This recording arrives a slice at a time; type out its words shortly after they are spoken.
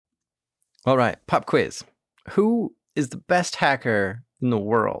All right, pop quiz. Who is the best hacker in the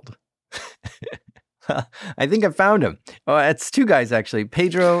world? I think I found him. Oh, it's two guys, actually,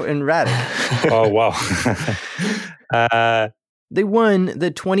 Pedro and Radek. Oh, wow. They won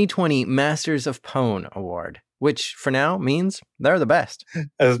the 2020 Masters of Pwn Award, which for now means they're the best.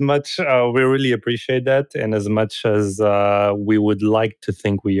 As much we really appreciate that, and as much as we would like to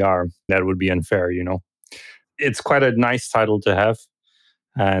think we are, that would be unfair, It's quite a nice title to have,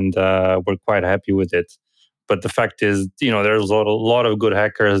 and we're quite happy with it. But the fact is, there's a lot of good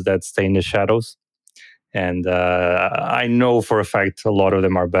hackers that stay in the shadows. And I know for a fact a lot of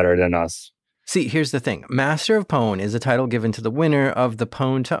them are better than us. See, here's the thing. Master of Pwn is a title given to the winner of the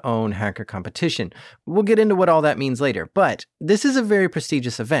Pwn to Own hacker competition. We'll get into what all that means later, but this is a very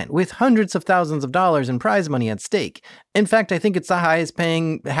prestigious event with hundreds of thousands of dollars in prize money at stake. In fact, I think it's the highest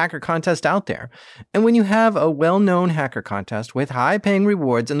paying hacker contest out there. And when you have a well-known hacker contest with high paying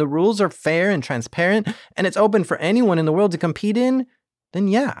rewards and the rules are fair and transparent and it's open for anyone in the world to compete in, then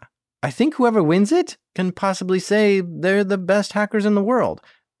yeah, I think whoever wins it can possibly say they're the best hackers in the world.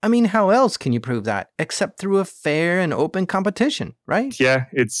 I mean, how else can you prove that except through a fair and open competition, right? Yeah,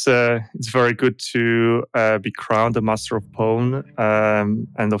 it's very good to be crowned a Master of Pwn.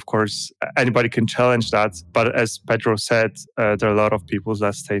 And of course, anybody can challenge that. But as Pedro said, there are a lot of people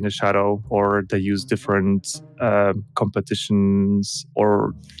that stay in the shadow, or they use different competitions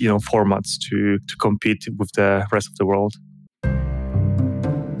or formats to compete with the rest of the world.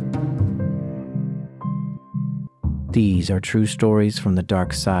 These are true stories from the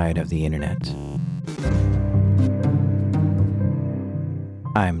dark side of the internet.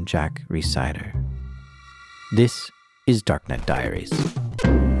 I'm Jack Rhysider. This is Darknet Diaries.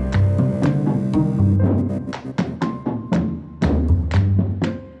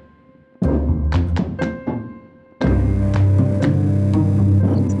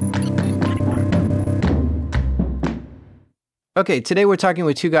 Okay, today we're talking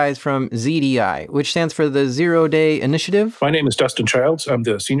with two guys from ZDI, which stands for the Zero Day Initiative. My name is Dustin Childs. I'm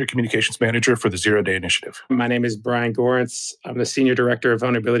the Senior Communications Manager for the Zero Day Initiative. My name is Brian Gorentz. I'm the Senior Director of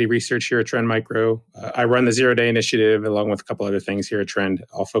Vulnerability Research here at Trend Micro. I run the Zero Day Initiative along with a couple other things here at Trend,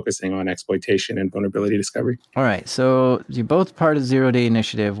 all focusing on exploitation and vulnerability discovery. All right, so you're both part of Zero Day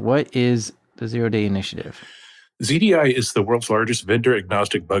Initiative. What is the Zero Day Initiative? ZDI is the world's largest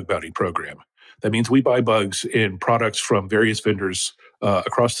vendor-agnostic bug bounty program. That means we buy bugs in products from various vendors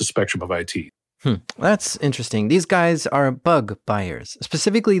across the spectrum of IT. That's interesting. These guys are bug buyers.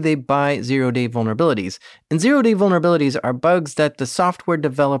 Specifically, they buy zero-day vulnerabilities. And zero-day vulnerabilities are bugs that the software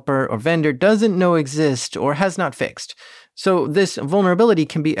developer or vendor doesn't know exist or has not fixed. So this vulnerability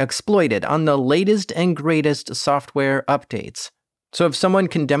can be exploited on the latest and greatest software updates. So if someone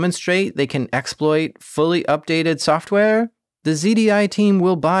can demonstrate they can exploit fully updated software, the ZDI team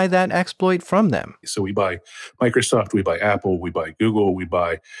will buy that exploit from them. So we buy Microsoft, we buy Apple, we buy Google, we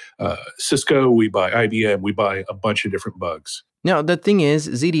buy Cisco, we buy IBM, we buy a bunch of different bugs. Now, the thing is,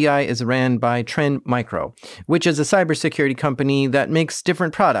 ZDI is ran by Trend Micro, which is a cybersecurity company that makes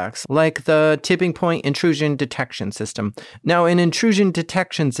different products, like the Tipping Point Intrusion Detection System. Now, an intrusion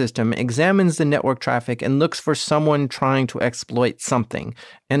detection system examines the network traffic and looks for someone trying to exploit something.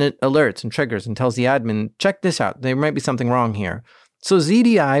 And it alerts and triggers and tells the admin, check this out, there might be something wrong here. So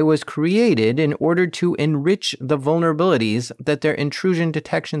ZDI was created in order to enrich the vulnerabilities that their intrusion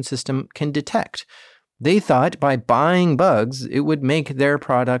detection system can detect. They thought by buying bugs, it would make their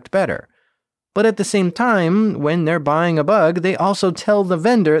product better. But at the same time, when they're buying a bug, they also tell the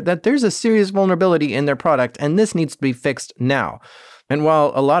vendor that there's a serious vulnerability in their product and this needs to be fixed now. And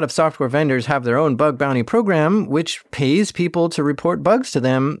while a lot of software vendors have their own bug bounty program, which pays people to report bugs to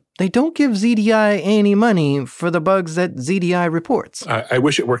them, they don't give ZDI any money for the bugs that ZDI reports. I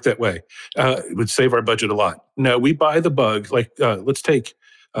wish it worked that way. It would save our budget a lot. No, we buy the bug, like let's take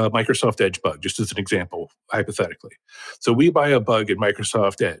Microsoft Edge bug, just as an example, hypothetically. So we buy a bug in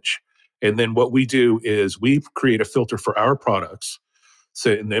Microsoft Edge, and then what we do is we create a filter for our products,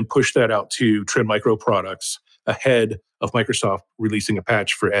 and then push that out to Trend Micro products ahead of Microsoft releasing a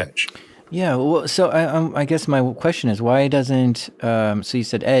patch for Edge. Yeah, well, so I guess my question is, why doesn't, so you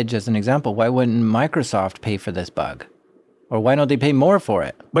said Edge as an example, why wouldn't Microsoft pay for this bug? Or why don't they pay more for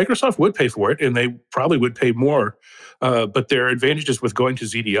it? Microsoft would pay for it, and they probably would pay more. But there are advantages with going to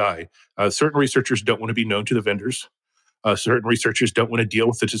ZDI. Certain researchers don't want to be known to the vendors. Certain researchers don't want to deal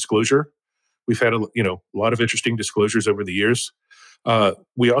with the disclosure. We've had a lot of interesting disclosures over the years.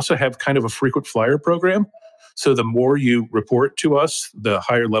 We also have kind of a frequent flyer program. So the more you report to us, the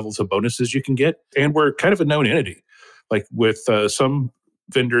higher levels of bonuses you can get. And we're kind of a known entity. Like with some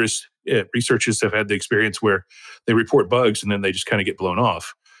vendors, researchers have had the experience where they report bugs and then they just kind of get blown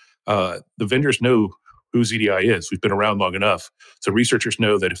off. The vendors know who ZDI is. We've been around long enough. So researchers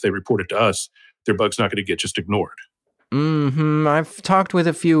know that if they report it to us, their bug's not going to get just ignored. I've talked with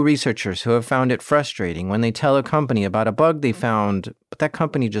a few researchers who have found it frustrating when they tell a company about a bug they found, but that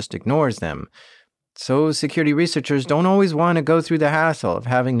company just ignores them. So security researchers don't always want to go through the hassle of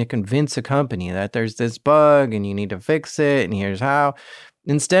having to convince a company that there's this bug and you need to fix it and here's how.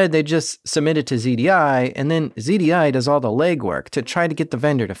 Instead, they just submit it to ZDI, and then ZDI does all the legwork to try to get the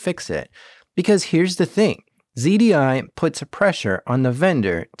vendor to fix it. Because here's the thing, ZDI puts pressure on the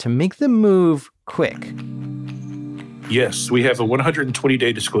vendor to make the move quick. Yes, we have a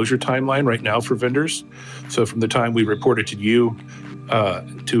 120-day disclosure timeline right now for vendors. So from the time we report it to you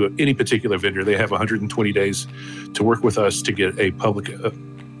to any particular vendor, they have 120 days to work with us to get a public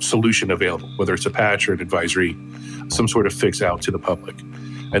solution available, whether it's a patch or an advisory, some sort of fix out to the public.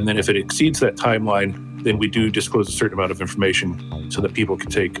 And then if it exceeds that timeline, then we do disclose a certain amount of information so that people can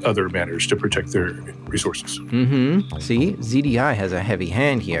take other matters to protect their resources. See, ZDI has a heavy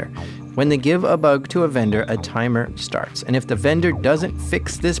hand here. When they give a bug to a vendor, a timer starts. And if the vendor doesn't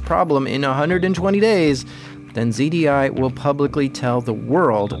fix this problem in 120 days, then ZDI will publicly tell the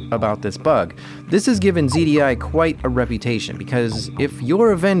world about this bug. This has given ZDI quite a reputation because if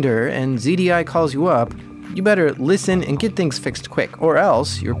you're a vendor and ZDI calls you up, you better listen and get things fixed quick, or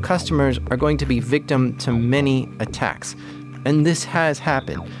else your customers are going to be victim to many attacks. And this has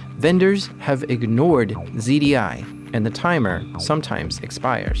happened. Vendors have ignored ZDI, and the timer sometimes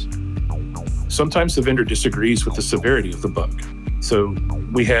expires. Sometimes the vendor disagrees with the severity of the bug. So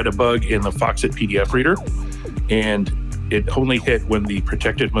we had a bug in the Foxit PDF reader, and it only hit when the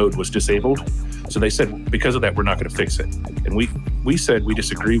protected mode was disabled. So they said, because of that, we're not going to fix it. And we said we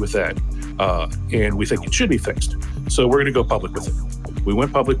disagree with that, and we think it should be fixed. So we're going to go public with it. We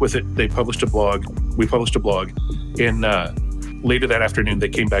went public with it. They published a blog. We published a blog. And later that afternoon, they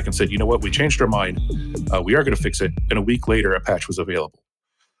came back and said, you know what, we changed our mind. We are going to fix it. And a week later, a patch was available.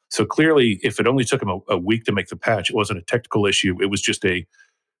 So clearly, if it only took them a week to make the patch, it wasn't a technical issue. It was just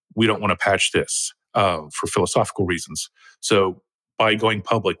we don't want to patch this for philosophical reasons. So by going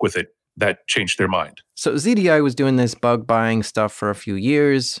public with it, that changed their mind. So ZDI was doing this bug buying stuff for a few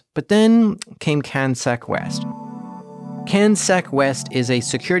years, but then came CanSec West. CanSec West is a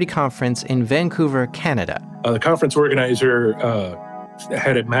security conference in Vancouver, Canada. The conference organizer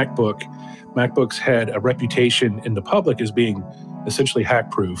had a MacBook. MacBooks had a reputation in the public as being essentially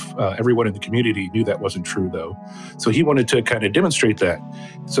hack-proof. Everyone in the community knew that wasn't true, though. So he wanted to kind of demonstrate that.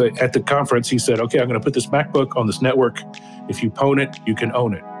 So at the conference, he said, okay, I'm going to put this MacBook on this network. If you pwn it, you can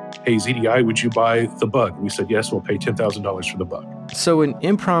own it. Hey, ZDI, would you buy the bug? We said, yes, we'll pay $10,000 for the bug. So an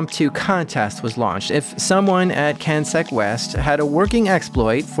impromptu contest was launched. If someone at CanSec West had a working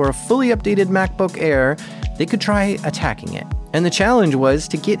exploit for a fully updated MacBook Air, they could try attacking it. And the challenge was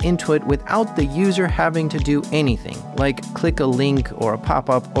to get into it without the user having to do anything, like click a link or a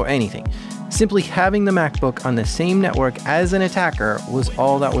pop-up or anything. Simply having the MacBook on the same network as an attacker was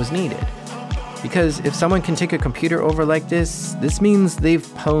all that was needed. Because if someone can take a computer over like this means they've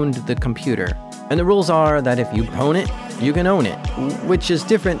pwned the computer. And the rules are that if you pwn it, you can own it, which is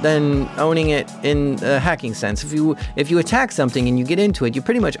different than owning it in a hacking sense. If you attack something and you get into it, you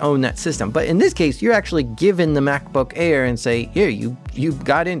pretty much own that system. But in this case, you're actually given the MacBook Air and say, here, you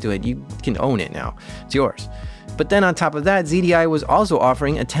got into it, you can own it now. It's yours. But then on top of that, ZDI was also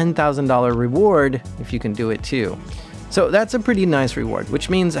offering a $10,000 reward if you can do it too. So that's a pretty nice reward, which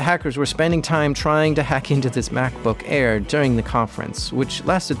means hackers were spending time trying to hack into this MacBook Air during the conference, which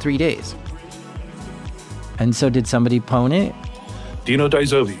lasted 3 days. And so did somebody pwn it? Dino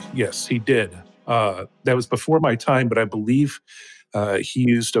Daizovi, yes, he did. That was before my time, but I believe he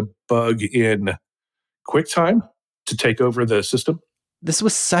used a bug in QuickTime to take over the system. This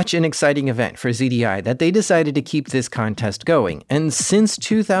was such an exciting event for ZDI that they decided to keep this contest going. And since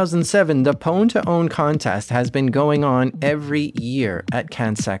 2007, the Pwn to Own contest has been going on every year at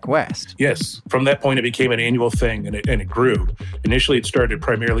CanSec West. Yes. From that point, it became an annual thing, and it grew. Initially, it started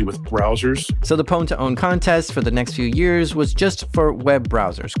primarily with browsers. So the Pwn to Own contest for the next few years was just for web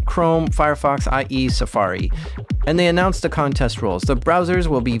browsers, Chrome, Firefox, IE, Safari. And they announced the contest rules. The browsers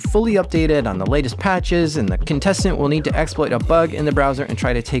will be fully updated on the latest patches, and the contestant will need to exploit a bug in the browser and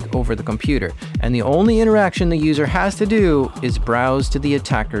try to take over the computer. And the only interaction the user has to do is browse to the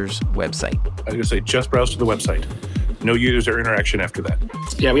attacker's website. I was going to say, just browse to the website. No user interaction after that.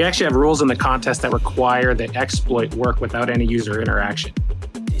 Yeah, we actually have rules in the contest that require the exploit work without any user interaction.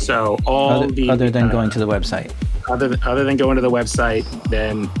 So other than going to the website. Other than going to the website,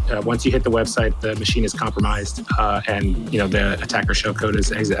 then once you hit the website, the machine is compromised, and the attacker shellcode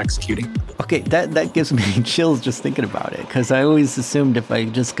is executing. Okay, that gives me chills just thinking about it, because I always assumed if I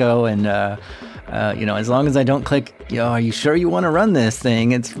just go and as long as I don't click, are you sure you want to run this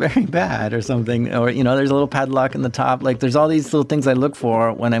thing? It's very bad or something. Or, there's a little padlock in the top. Like, there's all these little things I look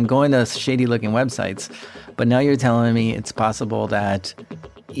for when I'm going to shady looking websites. But now you're telling me it's possible that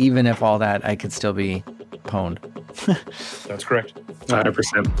even if all that, I could still be pwned. That's correct.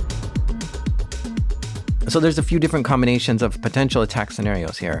 100%. So there's a few different combinations of potential attack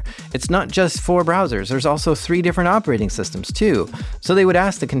scenarios here. It's not just 4 browsers. There's also 3 different operating systems too. So they would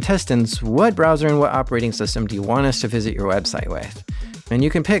ask the contestants, what browser and what operating system do you want us to visit your website with? And you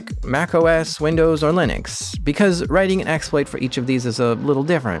can pick Mac OS, Windows, or Linux, because writing an exploit for each of these is a little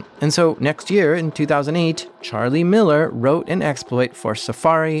different. And so next year, in 2008, Charlie Miller wrote an exploit for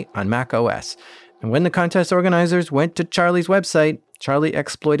Safari on Mac OS. And when the contest organizers went to Charlie's website, Charlie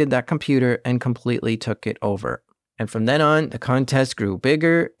exploited that computer and completely took it over. And from then on, the contest grew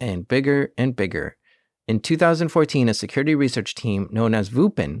bigger and bigger and bigger. In 2014, a security research team known as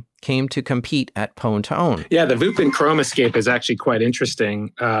VUPEN came to compete at Pwn to Own. Yeah, the VUPEN Chrome escape is actually quite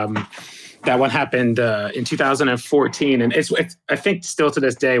interesting. That one happened in 2014, and it's I think still to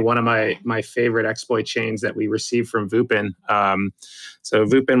this day one of my favorite exploit chains that we received from VUPEN. So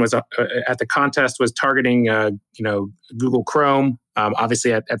VUPEN was at the contest was targeting Google Chrome.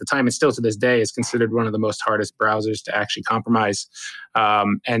 Obviously, at the time, and still to this day, is considered one of the most hardest browsers to actually compromise.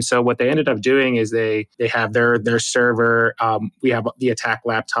 And so what they ended up doing is they have their server. We have the attack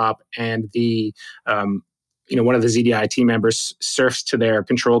laptop, and the one of the ZDI team members surfs to their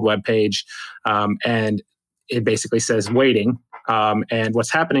controlled web page, and it basically says waiting. And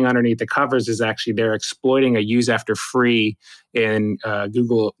what's happening underneath the covers is actually they're exploiting a use after free in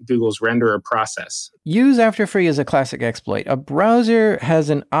Google's renderer process. Use after free is a classic exploit. A browser has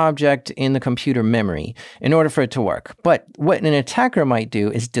an object in the computer memory in order for it to work. But what an attacker might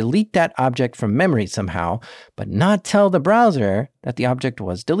do is delete that object from memory somehow, but not tell the browser that the object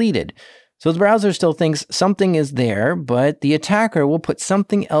was deleted. So the browser still thinks something is there, but the attacker will put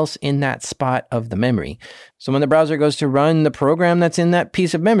something else in that spot of the memory. So when the browser goes to run the program that's in that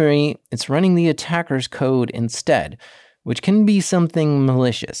piece of memory, it's running the attacker's code instead, which can be something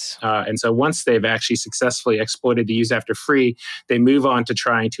malicious. And so once they've actually successfully exploited the use after free, they move on to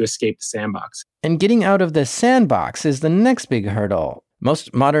trying to escape the sandbox. And getting out of the sandbox is the next big hurdle.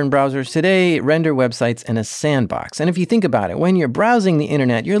 Most modern browsers today render websites in a sandbox. And if you think about it, when you're browsing the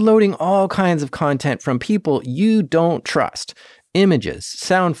internet, you're loading all kinds of content from people you don't trust. Images,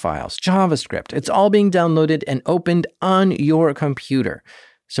 sound files, JavaScript. It's all being downloaded and opened on your computer.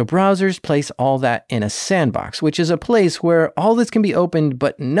 So browsers place all that in a sandbox, which is a place where all this can be opened,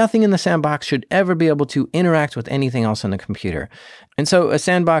 but nothing in the sandbox should ever be able to interact with anything else on the computer. And so a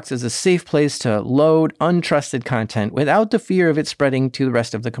sandbox is a safe place to load untrusted content without the fear of it spreading to the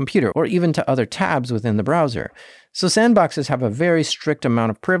rest of the computer or even to other tabs within the browser. So sandboxes have a very strict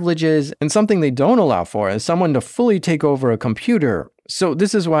amount of privileges, and something they don't allow for is someone to fully take over a computer. So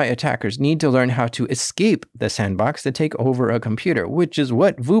this is why attackers need to learn how to escape the sandbox to take over a computer, which is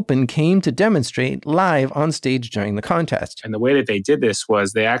what VUPEN came to demonstrate live on stage during the contest. And the way that they did this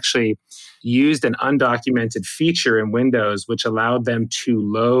was they actually used an undocumented feature in Windows, which allowed them to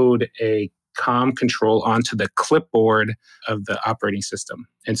load a COM control onto the clipboard of the operating system.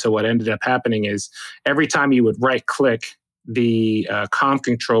 And so what ended up happening is every time you would right-click, the COM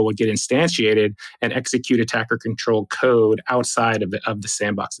control would get instantiated and execute attacker control code outside of the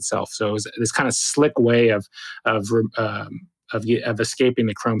sandbox itself. So it was this kind of slick way of escaping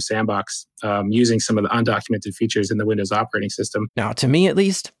the Chrome sandbox using some of the undocumented features in the Windows operating system. Now, to me at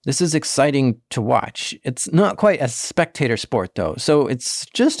least, this is exciting to watch. It's not quite a spectator sport though, so it's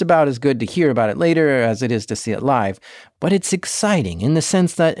just about as good to hear about it later as it is to see it live. But it's exciting in the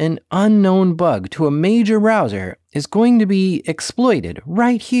sense that an unknown bug to a major browser is going to be exploited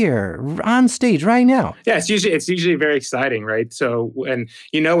right here on stage right now. Yeah, it's usually very exciting, right? So when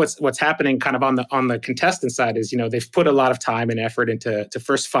what's happening kind of on the contestant side is they've put a lot of time and effort into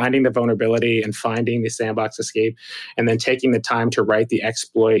first finding the vulnerability and finding the sandbox escape, and then taking the time to write the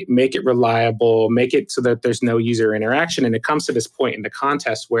exploit, make it reliable, make it so that there's no user interaction. And it comes to this point in the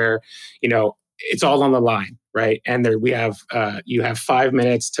contest where it's all on the line, right? And you have 5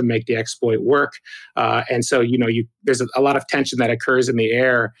 minutes to make the exploit work, and so there's a lot of tension that occurs in the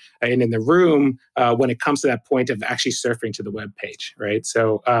air and in the room when it comes to that point of actually surfing to the web page, right?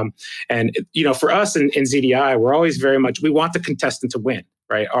 So, for us in ZDI, we're always very much we want the contestant to win,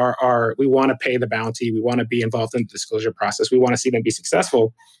 right? We want to pay the bounty, we want to be involved in the disclosure process, we want to see them be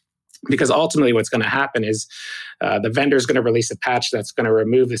successful. Because ultimately what's going to happen is the vendor is going to release a patch that's going to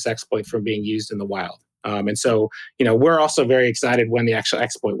remove this exploit from being used in the wild. And so, we're also very excited when the actual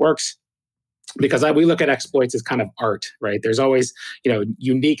exploit works, because we look at exploits as kind of art, right? There's always,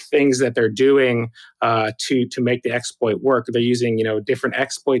 unique things that they're doing to make the exploit work. They're using, different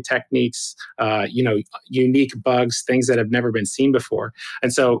exploit techniques, unique bugs, things that have never been seen before.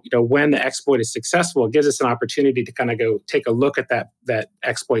 And so, when the exploit is successful, it gives us an opportunity to kind of go take a look at that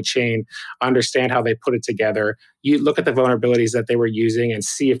exploit chain, understand how they put it together. You look at the vulnerabilities that they were using and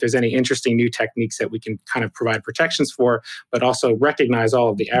see if there's any interesting new techniques that we can kind of provide protections for, but also recognize all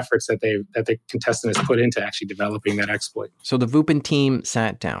of the efforts that the contestant has put into actually developing that exploit. So the Vupin team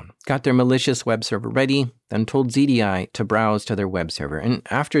sat down, got their malicious web server ready, then told ZDI to browse to their web server. And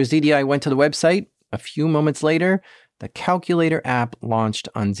after ZDI went to the website, a few moments later, the Calculator app launched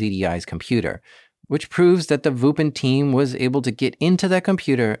on ZDI's computer, which proves that the Vupin team was able to get into that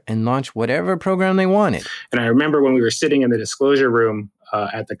computer and launch whatever program they wanted. And I remember when we were sitting in the disclosure room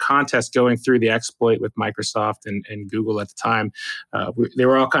at the contest, going through the exploit with Microsoft and Google at the time, we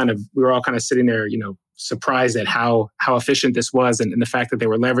were all kind of sitting there, surprised at how efficient this was, and the fact that they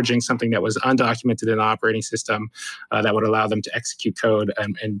were leveraging something that was undocumented in an operating system that would allow them to execute code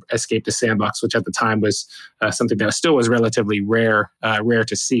and escape the sandbox, which at the time was something that still was relatively rare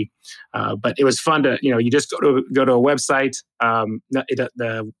to see. But it was fun to, you just go to a website,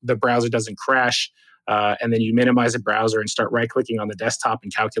 the browser doesn't crash. And then you minimize the browser and start right-clicking on the desktop,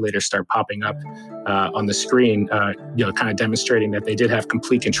 and calculators start popping up on the screen, kind of demonstrating that they did have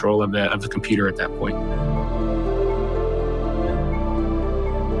complete control of the computer at that point.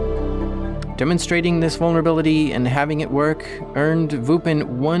 Demonstrating this vulnerability and having it work earned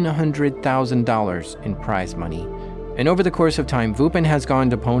Vupin $100,000 in prize money. And over the course of time, Vupin has gone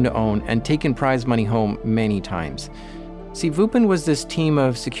to Pwn2Own and taken prize money home many times. See, Vupin was this team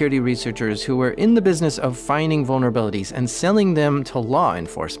of security researchers who were in the business of finding vulnerabilities and selling them to law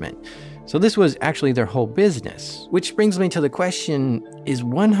enforcement. So this was actually their whole business. Which brings me to the question, is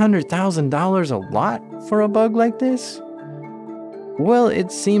 $100,000 a lot for a bug like this? Well,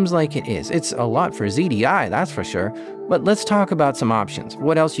 it seems like it is. It's a lot for ZDI, that's for sure. But let's talk about some options.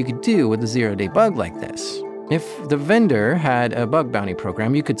 What else you could do with a zero-day bug like this? If the vendor had a bug bounty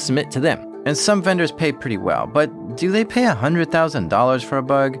program, you could submit to them. And some vendors pay pretty well, but do they pay $100,000 for a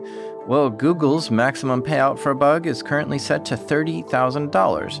bug? Well, Google's maximum payout for a bug is currently set to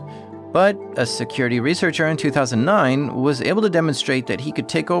 $30,000. But a security researcher in 2009 was able to demonstrate that he could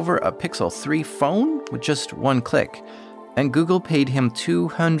take over a Pixel 3 phone with just one click. And Google paid him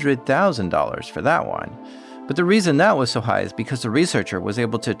 $200,000 for that one. But the reason that was so high is because the researcher was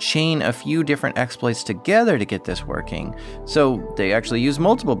able to chain a few different exploits together to get this working. So they actually use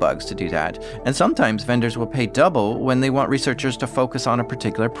multiple bugs to do that. And sometimes vendors will pay double when they want researchers to focus on a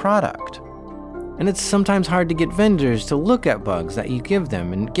particular product. And it's sometimes hard to get vendors to look at bugs that you give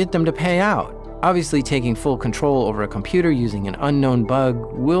them and get them to pay out. Obviously, taking full control over a computer using an unknown bug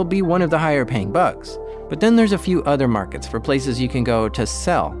will be one of the higher paying bugs. But then there's a few other markets for places you can go to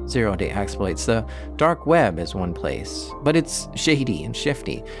sell zero-day exploits. The dark web is one place, but it's shady and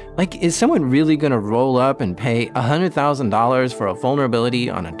shifty. Like, is someone really gonna roll up and pay $100,000 for a vulnerability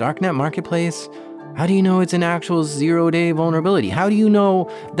on a darknet marketplace? How do you know it's an actual zero-day vulnerability? How do you know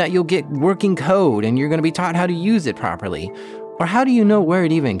that you'll get working code and you're gonna be taught how to use it properly? Or how do you know where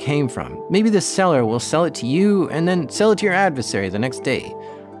it even came from? Maybe the seller will sell it to you and then sell it to your adversary the next day.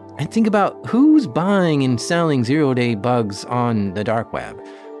 And think about who's buying and selling zero-day bugs on the dark web.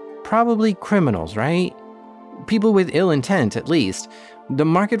 Probably criminals, right? People with ill intent, at least. The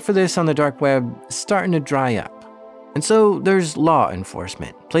market for this on the dark web is starting to dry up. And so there's law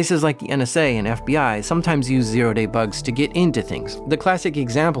enforcement. Places like the NSA and FBI sometimes use zero-day bugs to get into things. The classic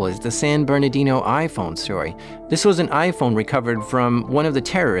example is the San Bernardino iPhone story. This was an iPhone recovered from one of the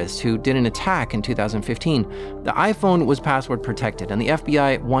terrorists who did an attack in 2015. The iPhone was password protected, and the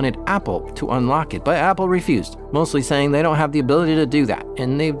FBI wanted Apple to unlock it, but Apple refused, mostly saying they don't have the ability to do that,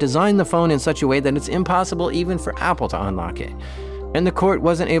 and they've designed the phone in such a way that it's impossible even for Apple to unlock it. And the court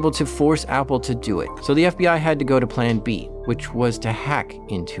wasn't able to force Apple to do it, so the FBI had to go to plan B, which was to hack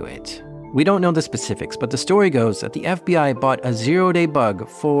into it. We don't know the specifics, but the story goes that the FBI bought a zero-day bug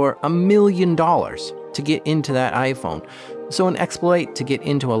for $1 million to get into that iPhone. So an exploit to get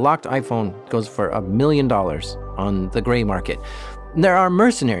into a locked iPhone goes for $1 million on the gray market. There are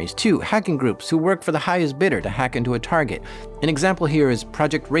mercenaries, too, hacking groups who work for the highest bidder to hack into a target. An example here is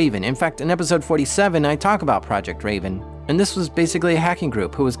Project Raven. In fact, in episode 47, I talk about Project Raven. And this was basically a hacking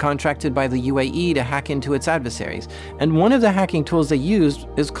group who was contracted by the UAE to hack into its adversaries. And one of the hacking tools they used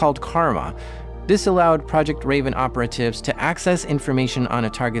is called Karma. This allowed Project Raven operatives to access information on a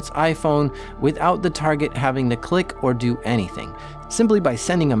target's iPhone without the target having to click or do anything. Simply by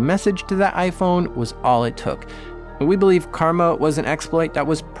sending a message to that iPhone was all it took. We believe Karma was an exploit that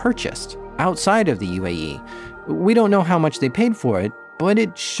was purchased outside of the UAE. We don't know how much they paid for it, but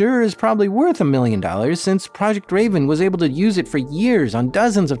it sure is probably worth $1 million since Project Raven was able to use it for years on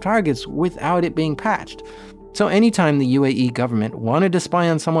dozens of targets without it being patched. So anytime the UAE government wanted to spy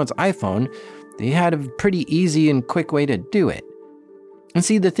on someone's iPhone, they had a pretty easy and quick way to do it. And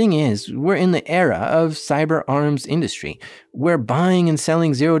see, the thing is, we're in the era of cyber arms industry, where buying and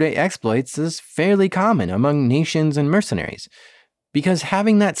selling zero-day exploits is fairly common among nations and mercenaries. Because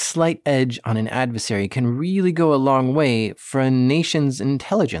having that slight edge on an adversary can really go a long way for a nation's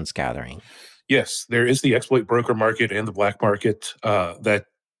intelligence gathering. Yes, there is the exploit broker market and the black market that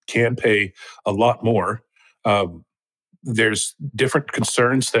can pay a lot more. There's different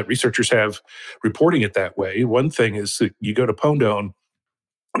concerns that researchers have reporting it that way. One thing is that you go to Pondone,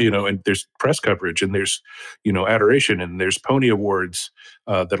 and there's press coverage and there's, adoration and there's Pony Awards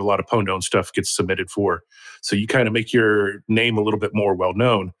that a lot of Pondone stuff gets submitted for. So you kind of make your name a little bit more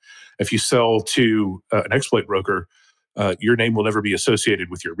well-known. If you sell to an exploit broker, your name will never be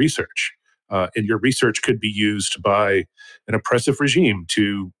associated with your research. And your research could be used by an oppressive regime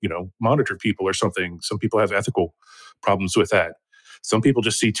to, monitor people or something. Some people have ethical problems with that. Some people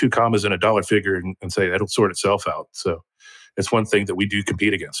just see two commas and a dollar figure and say that'll sort itself out. So it's one thing that we do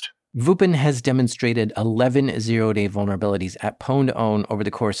compete against. Vupin has demonstrated 11 zero-day vulnerabilities at Pwn2Own over the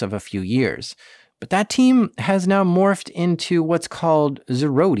course of a few years. But that team has now morphed into what's called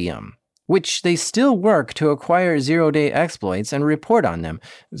Zerodium, which they still work to acquire zero-day exploits and report on them.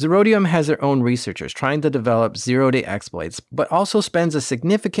 Zerodium has their own researchers trying to develop zero-day exploits, but also spends a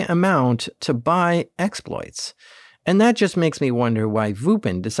significant amount to buy exploits. And that just makes me wonder why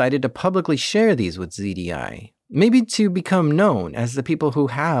Vupin decided to publicly share these with ZDI. Maybe to become known as the people who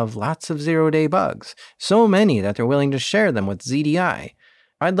have lots of zero-day bugs, so many that they're willing to share them with ZDI.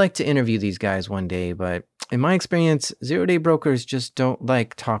 I'd like to interview these guys one day, but in my experience, zero-day brokers just don't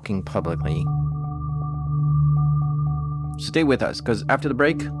like talking publicly. Stay with us, because after the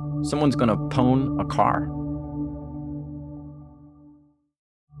break, someone's gonna pwn a car.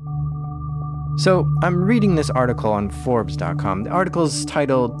 So, I'm reading this article on Forbes.com. The article's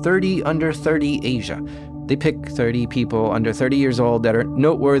titled 30 Under 30 Asia. They pick 30 people under 30 years old that are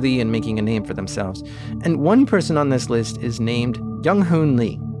noteworthy and making a name for themselves. And one person on this list is named Young-Hoon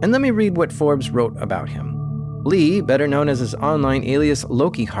Lee. And let me read what Forbes wrote about him. Lee, better known as his online alias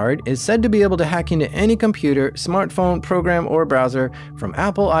LokiHeart, is said to be able to hack into any computer, smartphone, program, or browser, from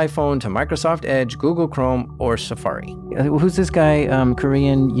Apple iPhone to Microsoft Edge, Google Chrome, or Safari. Who's this guy,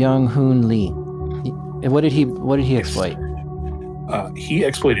 Korean Young-Hoon Lee? What did he exploit? He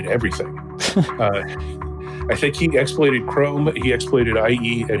exploited everything. I think he exploited Chrome, he exploited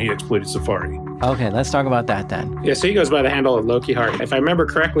IE, and he exploited Safari. Okay, let's talk about that then. Yeah, so he goes by the handle of LokiHeart. If I remember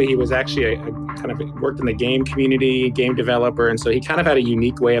correctly, he was actually kind of worked in the game community, game developer, and so he kind of had a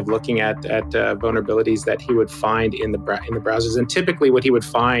unique way of looking at vulnerabilities that he would find in the browsers. And typically, what he would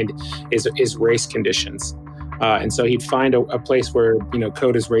find is race conditions. And so he'd find a place where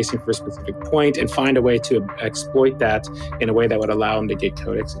code is racing for a specific point and find a way to exploit that in a way that would allow him to get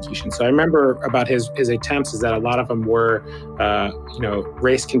code execution. So I remember about his attempts is that a lot of them were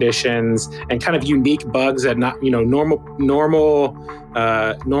race conditions and kind of unique bugs that not normal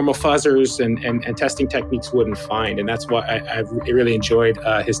fuzzers and testing techniques wouldn't find. And that's why I really enjoyed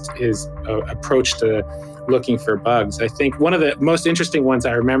his approach to looking for bugs. I think one of the most interesting ones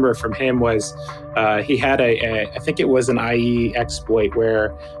I remember from him was he had I think it was an IE exploit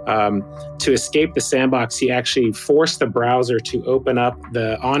where to escape the sandbox, he actually forced the browser to open up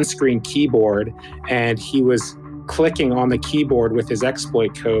the on-screen keyboard, and he was clicking on the keyboard with his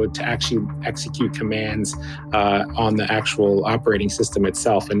exploit code to actually execute commands on the actual operating system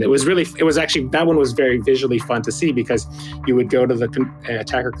itself. And that one was very visually fun to see, because you would go to the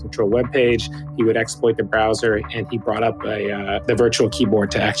attacker control webpage, he would exploit the browser, and he brought up the virtual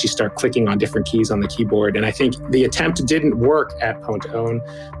keyboard to actually start clicking on different keys on the keyboard. And I think the attempt didn't work at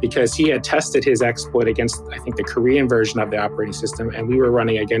Pwn2Own because he had tested his exploit against, I think, the Korean version of the operating system, and we were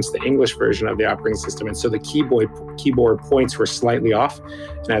running against the English version of the operating system. And so the keyboard points were slightly off,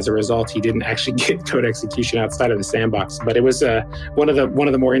 and as a result, he didn't actually get code execution outside of the sandbox. But it was one of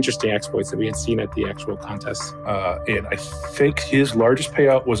the more interesting exploits that we had seen at the actual contest. And I think his largest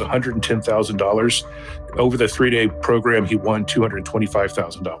payout was $110,000. Over the 3-day program, he won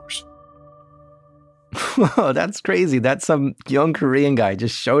 $225,000. Whoa, that's crazy. That's some young Korean guy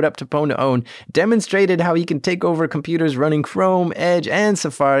just showed up to Pwn2Own, demonstrated how he can take over computers running Chrome, Edge, and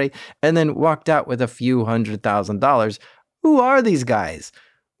Safari, and then walked out with a few $100,000. Who are these guys?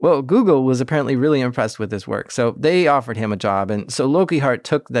 Well, Google was apparently really impressed with his work, so they offered him a job, and so Loki Hart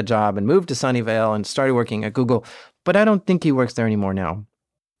took the job and moved to Sunnyvale and started working at Google, but I don't think he works there anymore now.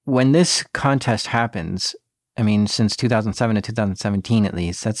 When this contest happens, I mean, since 2007 to 2017 at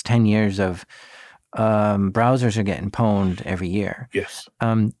least, that's 10 years of browsers are getting pwned every year. Yes.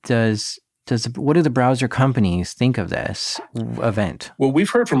 What do the browser companies think of this event? Well,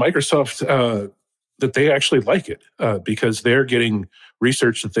 we've heard from Microsoft that they actually like it because they're getting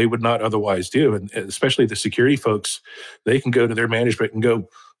research that they would not otherwise do, and especially the security folks. They can go to their management and go,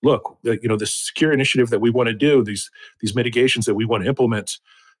 "Look, this secure initiative that we want to do, these mitigations that we want to implement.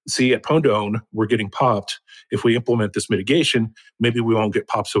 See, at Pwn2Own, we're getting popped. If we implement this mitigation, maybe we won't get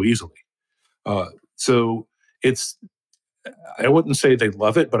popped so easily." So I wouldn't say they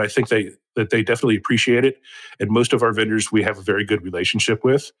love it, but I think they definitely appreciate it. And most of our vendors we have a very good relationship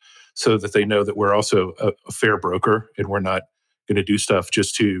with, so that they know that we're also a fair broker and we're not going to do stuff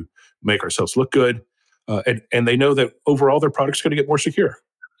just to make ourselves look good. And they know that overall their product's going to get more secure.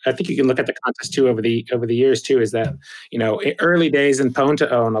 I think you can look at the contest too over the years too, is that, early days in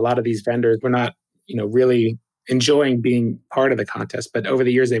Pwn2Own, a lot of these vendors were not, really enjoying being part of the contest. But over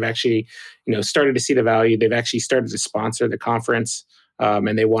the years, they've actually, started to see the value. They've actually started to sponsor the conference,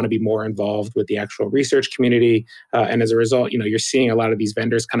 and they want to be more involved with the actual research community. And as a result, you're seeing a lot of these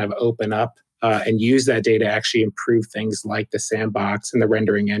vendors kind of open up and use that data to actually improve things like the sandbox and the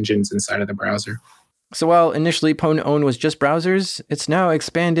rendering engines inside of the browser. So while initially Pwn2Own was just browsers, it's now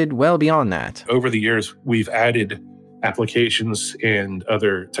expanded well beyond that. Over the years, we've added applications and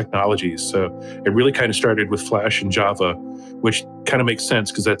other technologies. So it really kind of started with Flash and Java, which kind of makes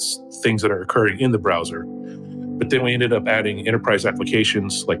sense because that's things that are occurring in the browser. But then we ended up adding enterprise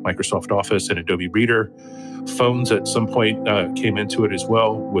applications like Microsoft Office and Adobe Reader. Phones at some point came into it as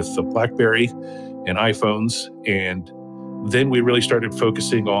well with the BlackBerry and iPhones. And then we really started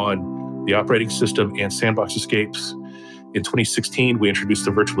focusing on the operating system and sandbox escapes. In 2016, we introduced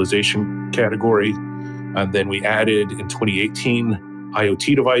the virtualization category. And then we added in 2018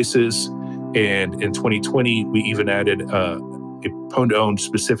 IoT devices. And in 2020, we even added a Pwn2Own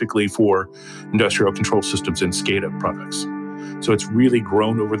specifically for industrial control systems and SCADA products. So it's really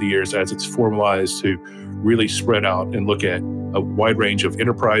grown over the years as it's formalized to really spread out and look at a wide range of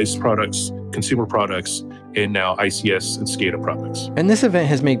enterprise products, consumer products, and now ICS and SCADA products. And this event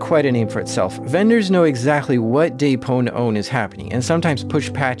has made quite a name for itself. Vendors know exactly what day Pwn2Own is happening and sometimes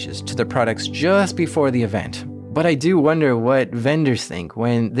push patches to their products just before the event. But I do wonder what vendors think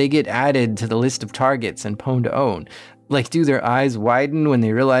when they get added to the list of targets in Pwn2Own. Like, do their eyes widen when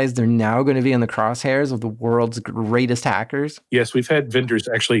they realize they're now going to be in the crosshairs of the world's greatest hackers? Yes, we've had vendors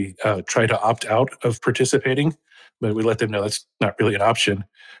actually try to opt out of participating, but we let them know that's not really an option.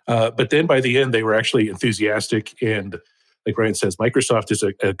 But then by the end, they were actually enthusiastic. And like Ryan says, Microsoft is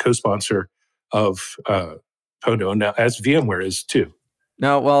a co-sponsor of Pwn2Own now, as VMware is too.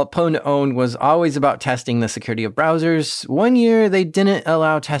 Now, while Pwn2Own was always about testing the security of browsers, one year they didn't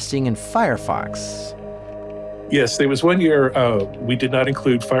allow testing in Firefox. Yes, there was 1 year we did not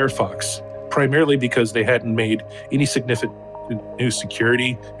include Firefox, primarily because they hadn't made any significant new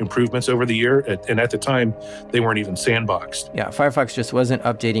security improvements over the year. And at the time, they weren't even sandboxed. Yeah, Firefox just wasn't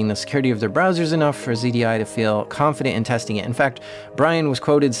updating the security of their browsers enough for ZDI to feel confident in testing it. In fact, Brian was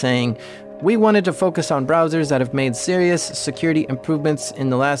quoted saying, "We wanted to focus on browsers that have made serious security improvements in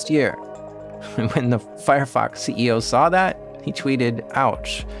the last year." When the Firefox CEO saw that, he tweeted,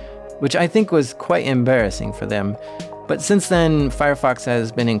 "Ouch," which I think was quite embarrassing for them. But since then, Firefox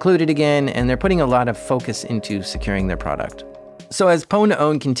has been included again, and they're putting a lot of focus into securing their product. So as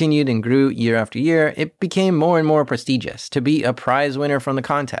Pwn2Own continued and grew year after year, it became more and more prestigious to be a prize winner from the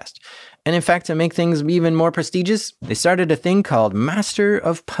contest. And in fact, to make things even more prestigious, they started a thing called Master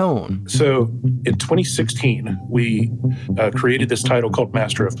of Pwn. So in 2016, we created this title called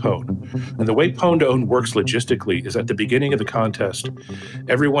Master of Pwn. And the way Pwn2Own works logistically is at the beginning of the contest,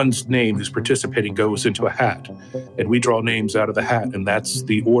 everyone's name who's participating goes into a hat. And we draw names out of the hat, and that's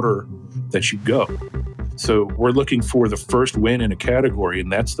the order that you go. So we're looking for the first win in a category,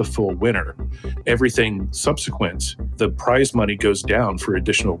 and that's the full winner. Everything subsequent, the prize money goes down for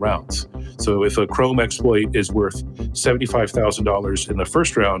additional rounds. So if a Chrome exploit is worth $75,000 in the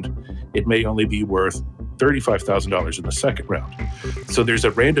first round, it may only be worth $35,000 in the second round. So there's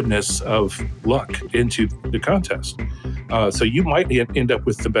a randomness of luck into the contest. So you might end up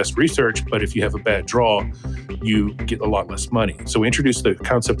with the best research, but if you have a bad draw, you get a lot less money. So we introduced the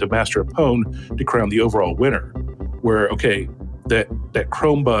concept of Master of Pwn to crown the overall winner, where, okay, that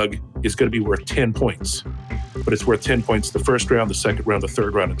Chrome bug is going to be worth 10 points, but it's worth 10 points the first round, the second round, the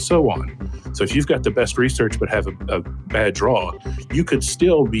third round, and so on. So if you've got the best research but have a bad draw, you could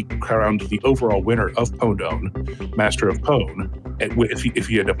still be crowned the overall winner of Pwn, Master of Pwn, if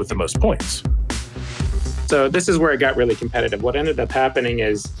you end up with the most points. So this is where it got really competitive. What ended up happening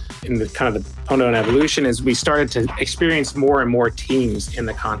is, in the kind of the Pwn evolution, is we started to experience more and more teams in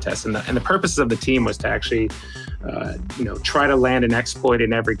the contest. And the purpose of the team was to actually try to land an exploit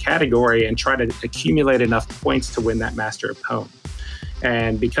in every category and try to accumulate enough points to win that Master of Pwn.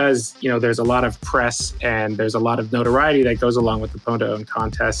 And because, there's a lot of press and there's a lot of notoriety that goes along with the Pwn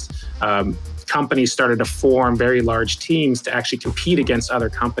contest, companies started to form very large teams to actually compete against other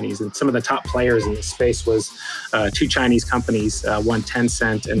companies. And some of the top players in the space was two Chinese companies, one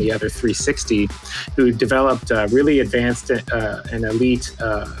Tencent and the other 360, who developed really advanced and elite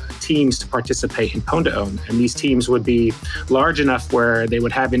teams to participate in Pwn. And these teams would be large enough where they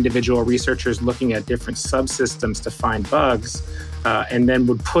would have individual researchers looking at different subsystems to find bugs, and then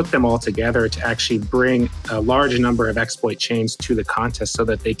would put them all together to actually bring a large number of exploit chains to the contest so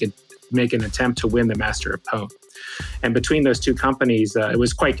that they could make an attempt to win the Master of Pwn. And between those two companies, it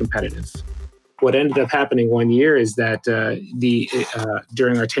was quite competitive. What ended up happening one year is that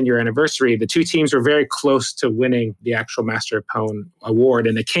during our 10-year anniversary, the two teams were very close to winning the actual Master of Pwn award,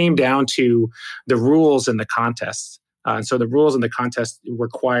 and it came down to the rules in the contest. And so the rules in the contest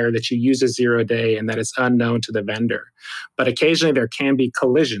require that you use a 0-day and that it's unknown to the vendor. But occasionally there can be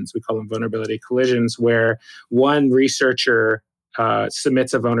collisions. We call them vulnerability collisions, where one researcher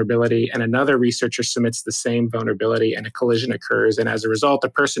submits a vulnerability and another researcher submits the same vulnerability, and a collision occurs. And as a result, the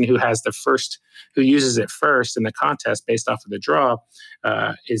person who uses it first in the contest based off of the draw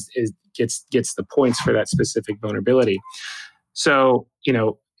gets the points for that specific vulnerability. So,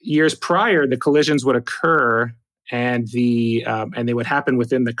 years prior, the collisions would occur and they would happen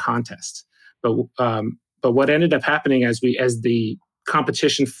within the contest. But what ended up happening as the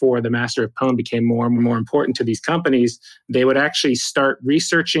competition for the Master of Pwn became more and more important to these companies, they would actually start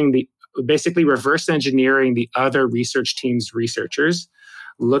researching basically reverse engineering the other research team's researchers,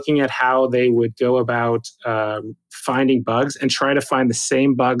 looking at how they would go about finding bugs and try to find the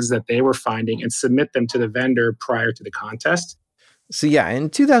same bugs that they were finding and submit them to the vendor prior to the contest. So yeah, in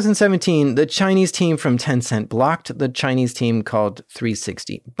 2017, the Chinese team from Tencent blocked the Chinese team called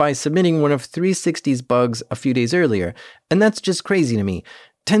 360 by submitting one of 360's bugs a few days earlier. And that's just crazy to me.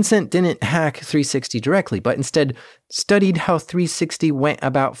 Tencent didn't hack 360 directly, but instead studied how 360 went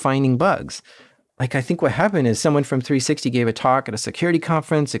about finding bugs. I think what happened is someone from 360 gave a talk at a security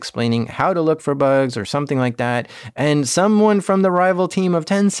conference explaining how to look for bugs or something like that. And someone from the rival team of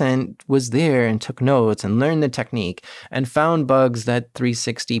Tencent was there and took notes and learned the technique and found bugs that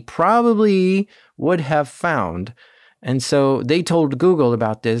 360 probably would have found. And so they told Google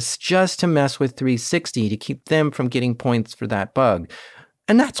about this just to mess with 360 to keep them from getting points for that bug.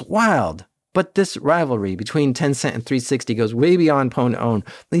 And that's wild. But this rivalry between Tencent and 360 goes way beyond Pwn.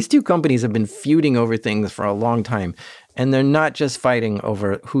 These two companies have been feuding over things for a long time, and they're not just fighting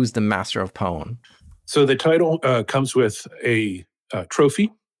over who's the Master of Pwn. So the title comes with a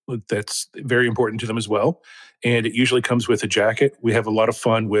trophy that's very important to them as well, and it usually comes with a jacket. We have a lot of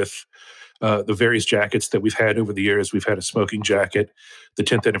fun with the various jackets that we've had over the years. We've had a smoking jacket. The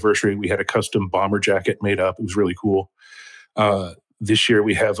 10th anniversary, we had a custom bomber jacket made up. It was really cool. This year,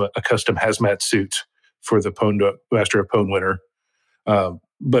 we have a custom hazmat suit for the Master of Pwn winner.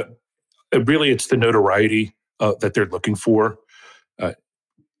 But really, it's the notoriety that they're looking for.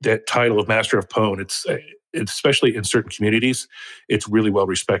 That title of Master of Pwn, it's especially in certain communities, it's really well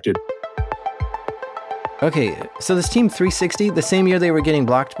respected. Okay, so this Team 360, the same year they were getting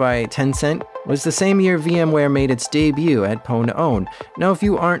blocked by Tencent, was the same year VMware made its debut at Pwn. Now, if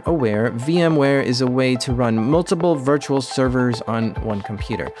you aren't aware, VMware is a way to run multiple virtual servers on one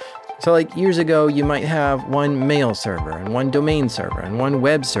computer. So years ago, you might have one mail server and one domain server and one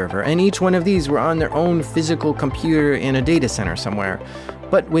web server, and each one of these were on their own physical computer in a data center somewhere.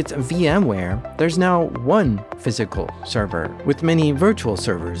 But with VMware, there's now one physical server with many virtual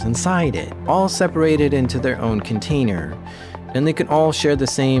servers inside it, all separated into their own container. And they can all share the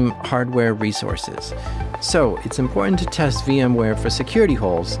same hardware resources. So it's important to test VMware for security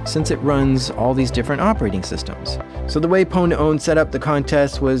holes since it runs all these different operating systems. So the way Pwn set up the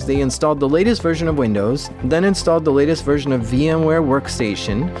contest was they installed the latest version of Windows, then installed the latest version of VMware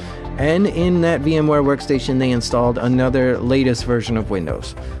Workstation, and in that VMware Workstation they installed another latest version of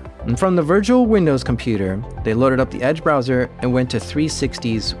Windows. And from the virtual Windows computer, they loaded up the Edge browser and went to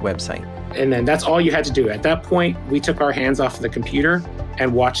 360's website. And then that's all you had to do. At that point, we took our hands off of the computer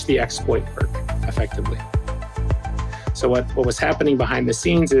and watched the exploit work effectively. So what was happening behind the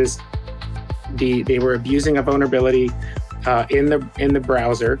scenes is they were abusing a vulnerability in the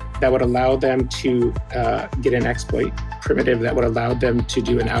browser that would allow them to get an exploit primitive that would allow them to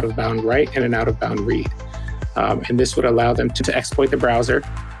do an out-of-bound write and an out-of-bound read. And this would allow them to exploit the browser.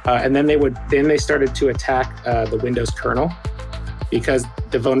 And then they started to attack the Windows kernel, because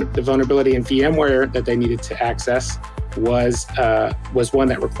the vulnerability in VMware that they needed to access was one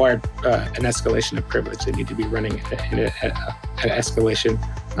that required an escalation of privilege. They needed to be running an escalation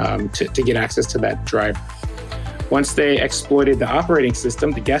to get access to that drive. Once they exploited the operating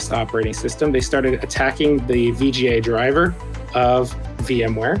system, the guest operating system, they started attacking the VGA driver of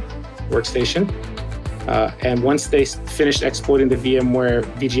VMware Workstation. And once they finished exploiting the VMware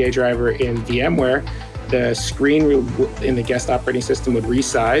VGA driver in VMware, the screen in the guest operating system would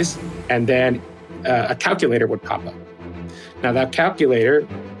resize, and then a calculator would pop up. Now, that calculator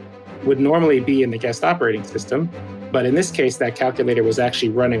would normally be in the guest operating system, but in this case, that calculator was actually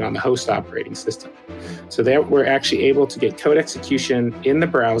running on the host operating system. So they were actually able to get code execution in the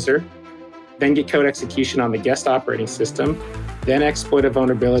browser, then get code execution on the guest operating system, then exploit a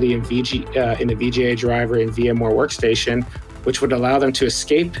vulnerability in the VGA driver in VMware Workstation, which would allow them to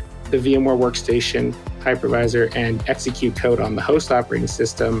escape the VMware Workstation hypervisor and execute code on the host operating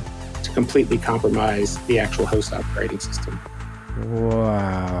system to completely compromise the actual host operating system.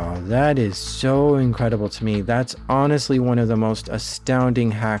 Wow, that is so incredible to me. That's honestly one of the most astounding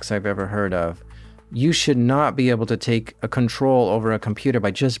hacks I've ever heard of. You should not be able to take a control over a computer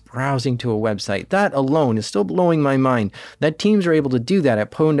by just browsing to a website. That alone is still blowing my mind, that teams are able to do that at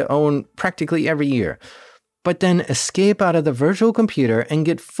Pwn2Own practically every year. But then escape out of the virtual computer and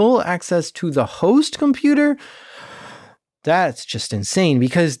get full access to the host computer? That's just insane,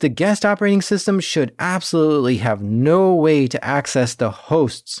 because the guest operating system should absolutely have no way to access the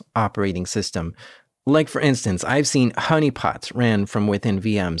host's operating system. Like, for instance, I've seen honeypots ran from within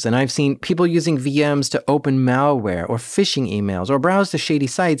VMs, and I've seen people using VMs to open malware or phishing emails or browse to shady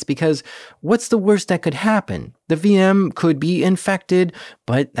sites, because what's the worst that could happen? The VM could be infected,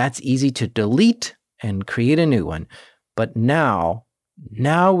 but that's easy to delete and create a new one. But now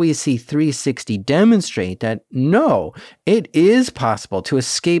we see 360 demonstrate that no, it is possible to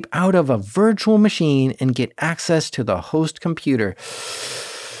escape out of a virtual machine and get access to the host computer.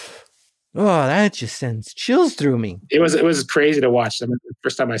 Oh, that just sends chills through me. It was crazy to watch. I mean, the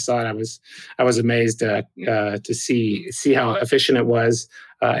first time I saw it, I was amazed to see how efficient it was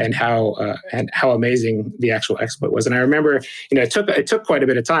and how amazing the actual exploit was. And I remember, it took quite a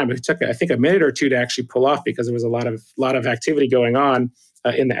bit of time. It took, I think, a minute or two to actually pull off, because there was a lot of activity going on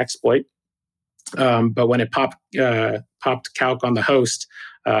in the exploit. But when it popped calc on the host,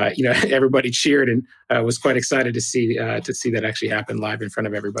 everybody cheered and was quite excited to see that actually happen live in front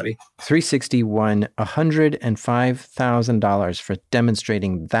of everybody. 360 won $105,000 for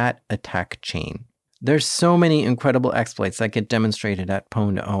demonstrating that attack chain. There's so many incredible exploits that get demonstrated at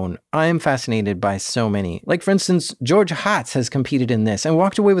Pwn2Own. I am fascinated by so many. Like, for instance, George Hotz has competed in this and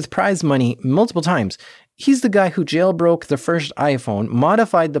walked away with prize money multiple times. He's the guy who jailbroke the first iPhone,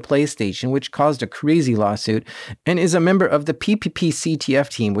 modified the PlayStation, which caused a crazy lawsuit, and is a member of the PPP-CTF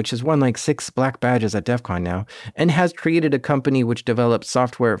team, which has won like 6 black badges at DEF CON now, and has created a company which develops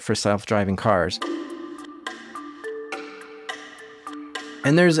software for self-driving cars.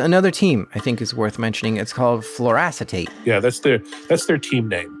 And there's another team I think is worth mentioning. It's called Fluoracetate. Yeah, that's their team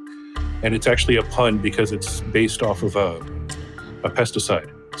name. And it's actually a pun because it's based off of a pesticide.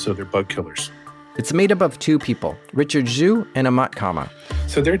 So they're bug killers. It's made up of 2 people, Richard Zhu and Amat Kama.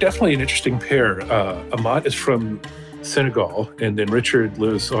 So they're definitely an interesting pair. Amat is from Senegal, and then Richard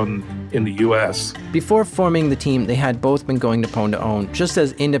lives in the US. Before forming the team, they had both been going to Pwn2Own just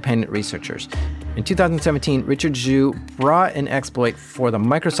as independent researchers. In 2017, Richard Zhu brought an exploit for the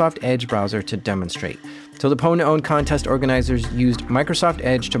Microsoft Edge browser to demonstrate. So the Pwn2Own contest organizers used Microsoft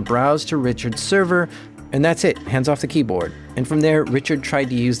Edge to browse to Richard's server, and that's it, hands off the keyboard. And from there, Richard tried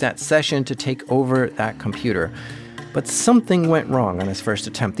to use that session to take over that computer. But something went wrong on his first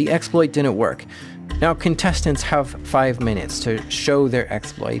attempt. The exploit didn't work. Now, contestants have 5 minutes to show their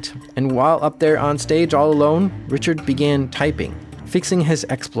exploit. And while up there on stage all alone, Richard began typing, fixing his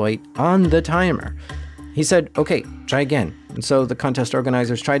exploit on the timer. He said, okay, try again. And so the contest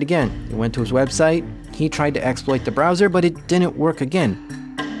organizers tried again. He went to his website. He tried to exploit the browser, but it didn't work again.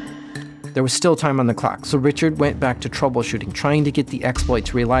 There was still time on the clock, so Richard went back to troubleshooting, trying to get the exploit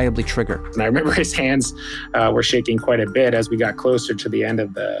to reliably trigger. And I remember his hands were shaking quite a bit as we got closer to the end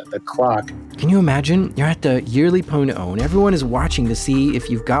of the clock. Can you imagine? You're at the yearly Pwn2Own. Everyone is watching to see if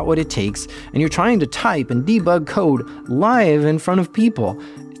you've got what it takes, and you're trying to type and debug code live in front of people.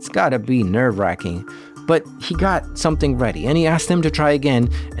 It's gotta be nerve-wracking. But he got something ready, and he asked them to try again,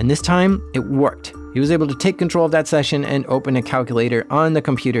 and this time it worked. He was able to take control of that session and open a calculator on the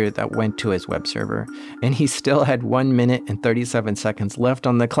computer that went to his web server. And he still had 1 minute and 37 seconds left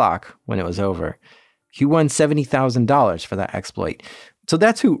on the clock when it was over. He won $70,000 for that exploit. So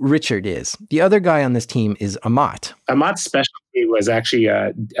that's who Richard is. The other guy on this team is Amat. Amat's specialty was actually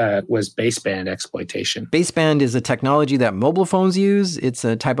was baseband exploitation. Baseband is a technology that mobile phones use. It's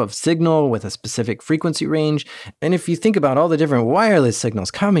a type of signal with a specific frequency range. And if you think about all the different wireless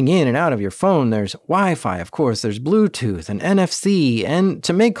signals coming in and out of your phone, there's Wi-Fi, of course, there's Bluetooth and NFC. And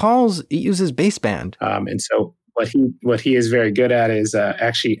to make calls, it uses baseband. And so what he is very good at is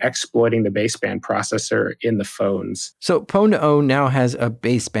actually exploiting the baseband processor in the phones. So Pwn2Own now has a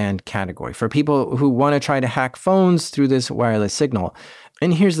baseband category for people who want to try to hack phones through this wireless signal.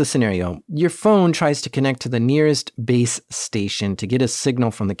 And here's the scenario. Your phone tries to connect to the nearest base station to get a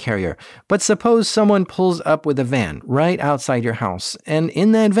signal from the carrier. But suppose someone pulls up with a van right outside your house, and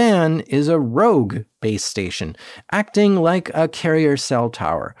in that van is a rogue base station, acting like a carrier cell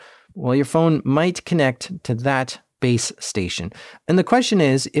tower. Well, your phone might connect to that base station. And the question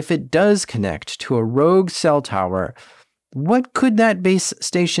is, if it does connect to a rogue cell tower, what could that base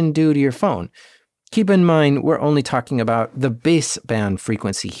station do to your phone? Keep in mind, we're only talking about the baseband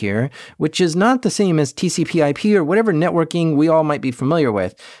frequency here, which is not the same as TCP/IP or whatever networking we all might be familiar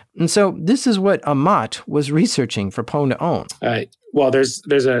with. And so this is what Amat was researching for Pwn2Own. Well, there's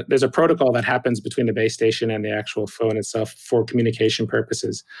a protocol that happens between the base station and the actual phone itself for communication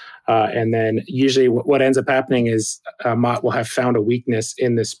purposes. And then usually what ends up happening is Amat will have found a weakness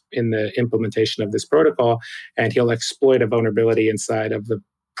in the implementation of this protocol, and he'll exploit a vulnerability inside of the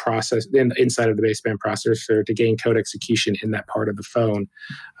inside of the baseband processor to gain code execution in that part of the phone.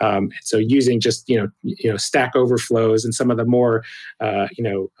 So using just stack overflows and some of the more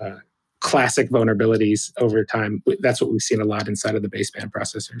classic vulnerabilities over time, that's what we've seen a lot inside of the baseband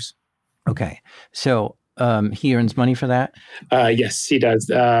processors. Okay, so he earns money for that? Yes, he does.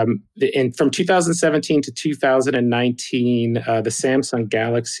 From 2017 to 2019, the Samsung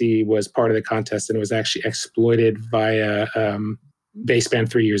Galaxy was part of the contest, and it was actually exploited via baseband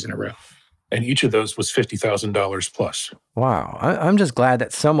 3 years in a row. And each of those was $50,000 plus. Wow. I'm just glad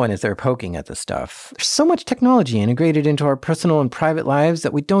that someone is there poking at this stuff. There's so much technology integrated into our personal and private lives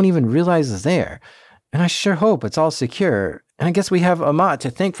that we don't even realize is there. And I sure hope it's all secure. And I guess we have Amat to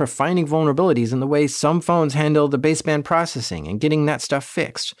thank for finding vulnerabilities in the way some phones handle the baseband processing and getting that stuff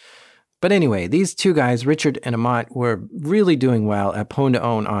fixed. But anyway, these two guys, Richard and Amat, were really doing well at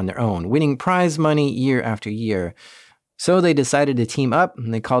Pwn2Own on their own, winning prize money year after year. So they decided to team up,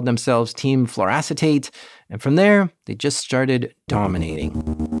 and they called themselves Team Fluoracetate, and from there, they just started dominating.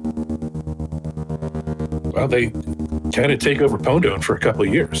 Well, they kind of take over Pwn2Own for a couple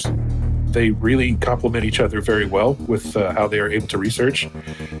of years. They really complement each other very well with how they are able to research.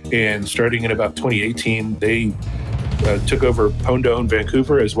 And starting in about 2018, they took over Pwn2Own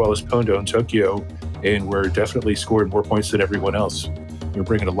Vancouver as well as Pwn2Own Tokyo, and were definitely scored more points than everyone else. They're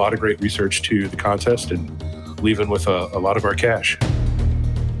bringing a lot of great research to the contest and leaving with a lot of our cash.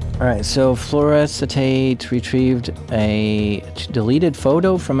 All right, so Fluoracetate retrieved a deleted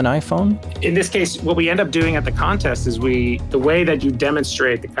photo from an iPhone? In this case, what we end up doing at the contest is the way that you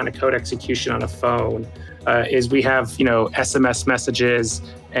demonstrate the kind of code execution on a phone is we have, SMS messages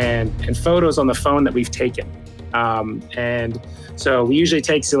and photos on the phone that we've taken. And so we usually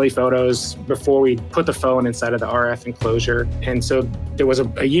take silly photos before we put the phone inside of the RF enclosure. And so there was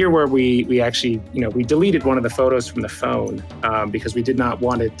a year where we actually, we deleted one of the photos from the phone because we did not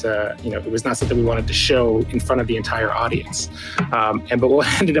want it to, it was not something we wanted to show in front of the entire audience. But what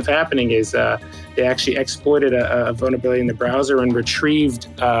ended up happening is they actually exploited a vulnerability in the browser and retrieved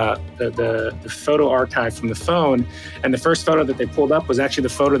the photo archive from the phone. And the first photo that they pulled up was actually the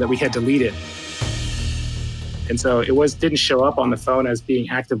photo that we had deleted. And so it didn't show up on the phone as being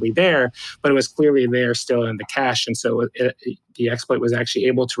actively there, but it was clearly there still in the cache. And so the exploit was actually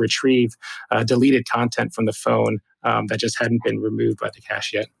able to retrieve deleted content from the phone that just hadn't been removed by the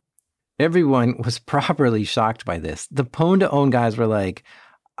cache yet. Everyone was properly shocked by this. The Pwn2Own guys were like,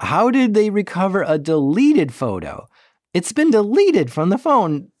 how did they recover a deleted photo? It's been deleted from the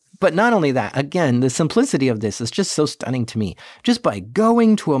phone. But not only that, again, the simplicity of this is just so stunning to me. Just by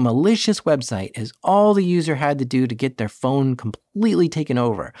going to a malicious website is all the user had to do to get their phone completely taken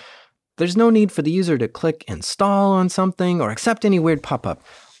over. There's no need for the user to click install on something or accept any weird pop-up.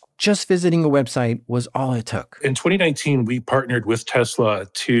 Just visiting a website was all it took. In 2019, we partnered with Tesla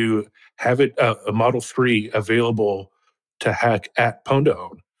to have a Model 3 available to hack at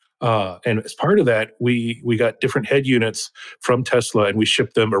Pwn2Own. And as part of that, we got different head units from Tesla, and we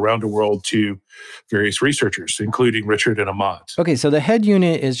shipped them around the world to various researchers, including Richard and Amat. Okay, so the head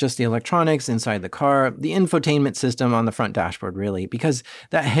unit is just the electronics inside the car, the infotainment system on the front dashboard, really, because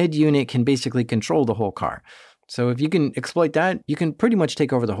that head unit can basically control the whole car. So if you can exploit that, you can pretty much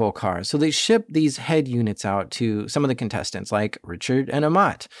take over the whole car. So they ship these head units out to some of the contestants like Richard and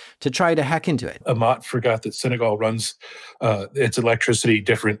Amat to try to hack into it. Amat forgot that Senegal runs its electricity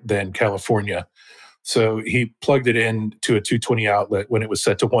different than California. So he plugged it in to a 220 outlet when it was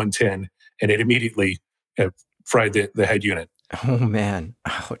set to 110, and it immediately fried the head unit. Oh man,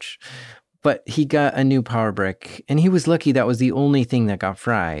 ouch. But he got a new power brick, and he was lucky that was the only thing that got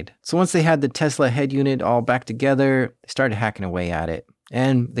fried. So once they had the Tesla head unit all back together, they started hacking away at it.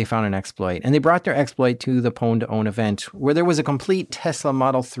 And they found an exploit. And they brought their exploit to the Pwn2Own event, where there was a complete Tesla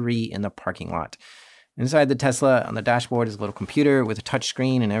Model 3 in the parking lot. Inside the Tesla, on the dashboard, is a little computer with a touch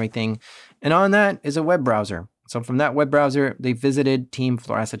screen and everything. And on that is a web browser. So from that web browser, they visited Team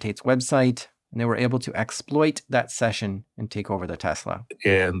Fluoracetate's website, and they were able to exploit that session and take over the Tesla.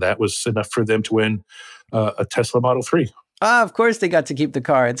 And that was enough for them to win a Tesla Model 3. Of course they got to keep the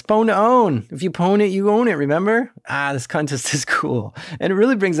car. It's Pwn2Own. If you pwn it, you own it, remember? This contest is cool. And it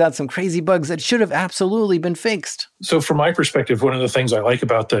really brings out some crazy bugs that should have absolutely been fixed. So from my perspective, one of the things I like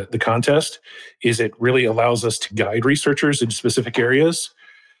about the contest is it really allows us to guide researchers in specific areas.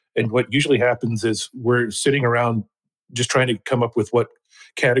 And what usually happens is we're sitting around just trying to come up with what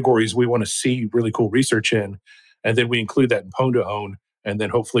categories we want to see really cool research in. And then we include that in Pwn2Own. And then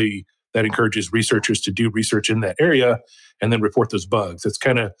hopefully that encourages researchers to do research in that area and then report those bugs. That's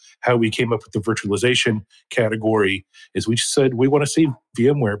kind of how we came up with the virtualization category, is we just said we want to see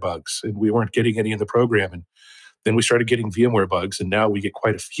VMware bugs, and we weren't getting any in the program. And then we started getting VMware bugs, and now we get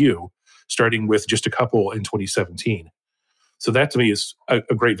quite a few, starting with just a couple in 2017. So that to me is a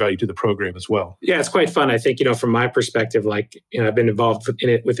great value to the program as well. Yeah, it's quite fun. I think, from my perspective, I've been involved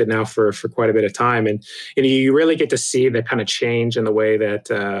with it now for quite a bit of time. And you really get to see the kind of change in the way that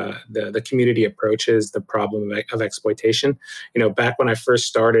the community approaches the problem of exploitation. Back when I first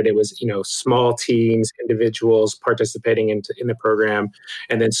started, it was, small teams, individuals participating in the program.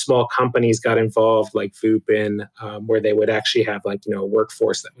 And then small companies got involved, like Vupin, where they would actually have a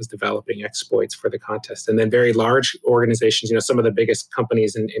workforce that was developing exploits for the contest. And then very large organizations, some of the biggest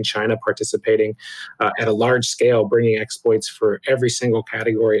companies in China participating at a large scale, bringing exploits for every single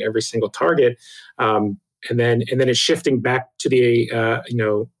category, every single target, and then it's shifting back to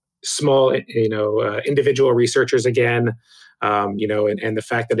the small individual researchers again, and the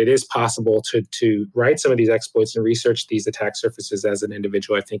fact that it is possible to write some of these exploits and research these attack surfaces as an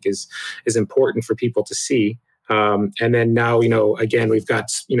individual, I think is important for people to see. And then now, again, we've got,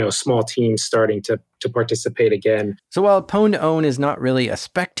 small teams starting to participate again. So while Pwn2Own is not really a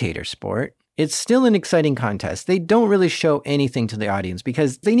spectator sport, it's still an exciting contest. They don't really show anything to the audience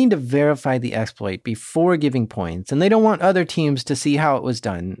because they need to verify the exploit before giving points, and they don't want other teams to see how it was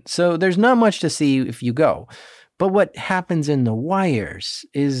done. So there's not much to see if you go. But what happens in the wires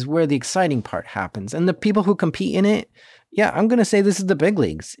is where the exciting part happens. And the people who compete in it, I'm going to say this is the big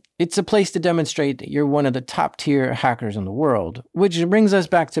leagues. It's a place to demonstrate that you're one of the top tier hackers in the world, which brings us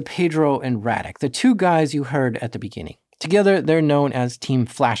back to Pedro and Radek, the two guys you heard at the beginning. Together, they're known as Team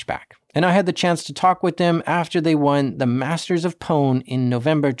Flashback. And I had the chance to talk with them after they won the Masters of Pwn in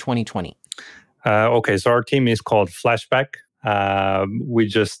November 2020. Okay, so our team is called Flashback. We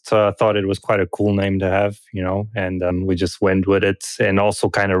just thought it was quite a cool name to have, and we just went with it, and also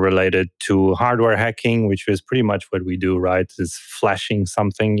kind of related to hardware hacking, which is pretty much what we do, right? Is flashing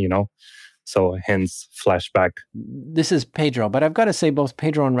something, so hence Flashback. This is Pedro, but I've got to say both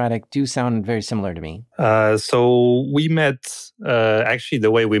Pedro and Radek do sound very similar to me. So we met, actually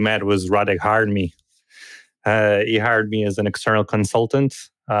the way we met was Radek hired me. He hired me as an external consultant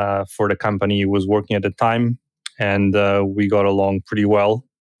for the company he was working at the time. And we got along pretty well.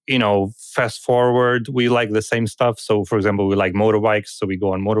 Fast forward, we like the same stuff. So, for example, we like motorbikes. So we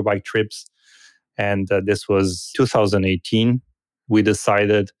go on motorbike trips. And this was 2018. We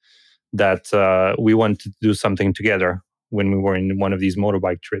decided that we wanted to do something together when we were in one of these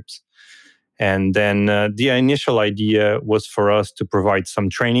motorbike trips. And then the initial idea was for us to provide some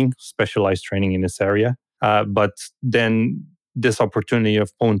training, specialized training in this area. But then this opportunity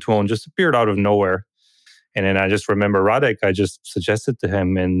of Pwn2Own just appeared out of nowhere. And then I just remember Radek, I just suggested to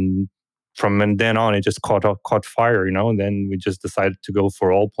him, and from then on, it just caught fire, and then we just decided to go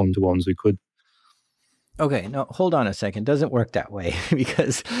for all Pwn2Owns we could. Okay, now hold on a second. Doesn't work that way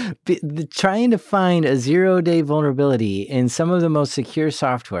because trying to find a 0-day vulnerability in some of the most secure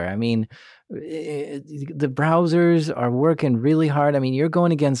software, I mean, the browsers are working really hard. I mean, you're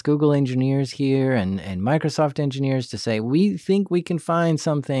going against Google engineers here and Microsoft engineers to say, we think we can find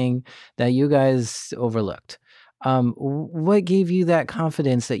something that you guys overlooked. What gave you that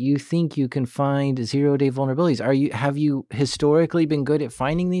confidence that you think you can find 0-day vulnerabilities? Have you historically been good at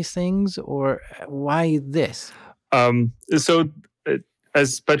finding these things, or why this?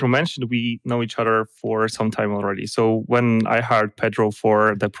 As Pedro mentioned, we know each other for some time already. So when I hired Pedro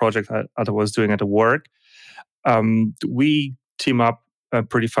for the project that I was doing at work, we team up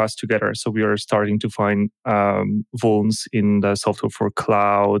pretty fast together. So we are starting to find vulns in the software for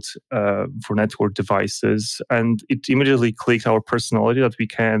cloud, for network devices. And it immediately clicked our personality that we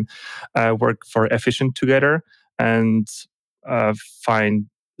can work for efficient together and find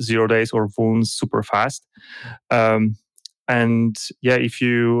 0 days or vulns super fast. And yeah, if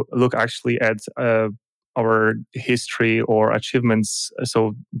you look actually at our history or achievements,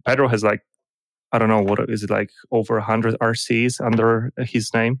 so Pedro has I don't know, what is it, over 100 RCs under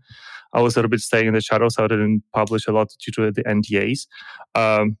his name. I was a little bit staying in the shadows, so I didn't publish a lot due to the NDAs.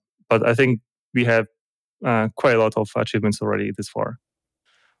 But I think we have quite a lot of achievements already this far.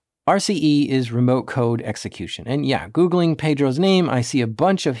 RCE is remote code execution. And yeah, Googling Pedro's name, I see a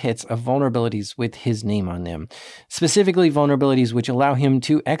bunch of hits of vulnerabilities with his name on them. Specifically, vulnerabilities which allow him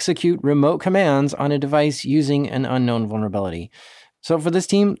to execute remote commands on a device using an unknown vulnerability. So for this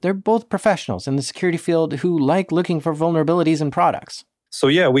team, they're both professionals in the security field who like looking for vulnerabilities in products. So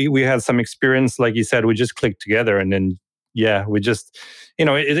yeah, we had some experience. Like you said, we just clicked together, and then we just,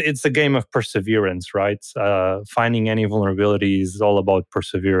 it's a game of perseverance, right? Finding any vulnerability is all about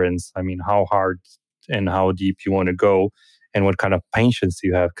perseverance. I mean, how hard and how deep you want to go and what kind of patience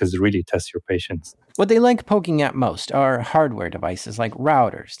you have, because it really tests your patience. What they like poking at most are hardware devices like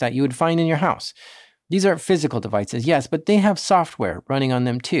routers that you would find in your house. These are physical devices, yes, but they have software running on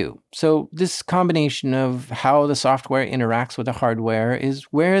them too. So this combination of how the software interacts with the hardware is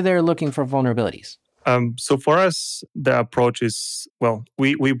where they're looking for vulnerabilities. So for us, the approach is,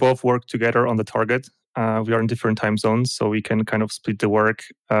 we both work together on the target. We are in different time zones, so we can kind of split the work,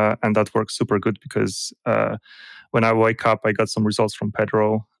 and that works super good because when I wake up, I got some results from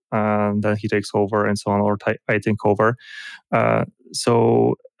Pedro, and then he takes over and so on, or I take over.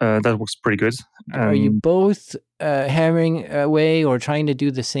 So that works pretty good. Are you both hammering away or trying to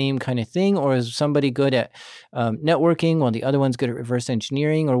do the same kind of thing, or is somebody good at networking while the other one's good at reverse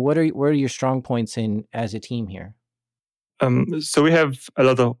engineering, or what are your strong points in as a team here? So we have a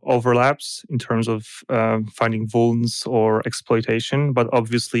lot of overlaps in terms of finding vulns or exploitation, but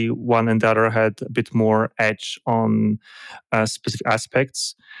obviously one and the other had a bit more edge on specific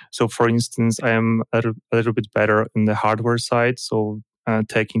aspects. So for instance, I am a little bit better in the hardware side, so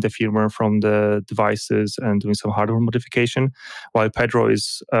taking the firmware from the devices and doing some hardware modification, while Pedro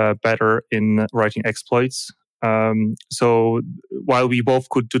is better in writing exploits. So while we both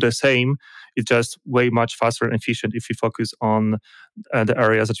could do the same, it's just way much faster and efficient if we focus on the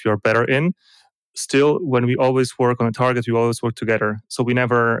areas that we are better in. Still, when we always work on a target, we always work together. So we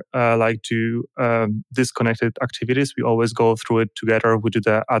never like to disconnected activities. We always go through it together. We do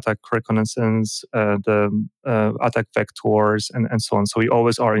the attack reconnaissance, the attack vectors, and so on. So we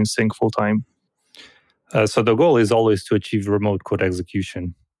always are in sync full time. So the goal is always to achieve remote code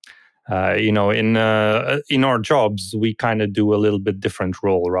execution. In our jobs, we kind of do a little bit different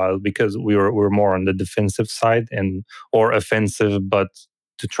role, right? Because we're more on the defensive side or offensive, but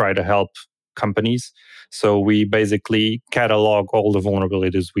to try to help companies. So we basically catalog all the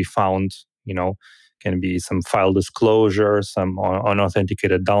vulnerabilities we found. Can be some file disclosure, some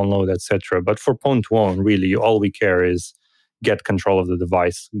unauthenticated download, etc. But for Pwn2Own, really, all we care is get control of the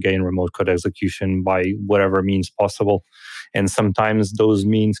device, gain remote code execution by whatever means possible. And sometimes those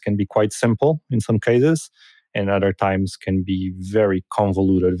means can be quite simple in some cases, and other times can be very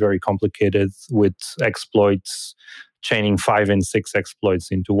convoluted, very complicated, with exploits, chaining 5 and 6 exploits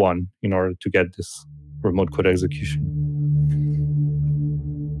into one in order to get this remote code execution.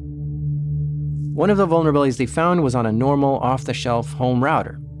 One of the vulnerabilities they found was on a normal off-the-shelf home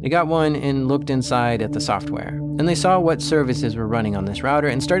router. They got one and looked inside at the software. And they saw what services were running on this router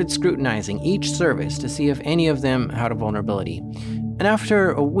and started scrutinizing each service to see if any of them had a vulnerability. And after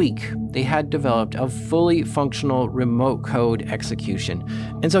a week, they had developed a fully functional remote code execution.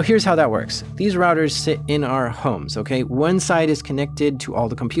 And so here's how that works. These routers sit in our homes, okay? One side is connected to all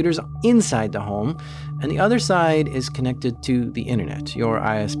the computers inside the home, and the other side is connected to the internet, your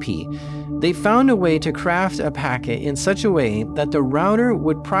ISP. They found a way to craft a packet in such a way that the router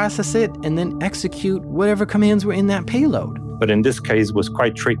would process it and then execute whatever commands were in that payload. But in this case, it was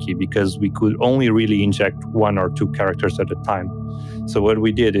quite tricky because we could only really inject 1 or 2 characters at a time. So what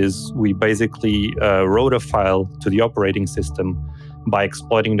we did is we basically wrote a file to the operating system by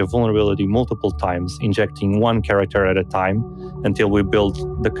exploiting the vulnerability multiple times, injecting 1 character at a time until we built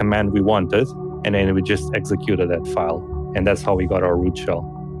the command we wanted, and then we just executed that file. And that's how we got our root shell.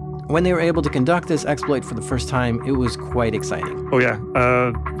 When they were able to conduct this exploit for the first time, it was quite exciting. Oh yeah,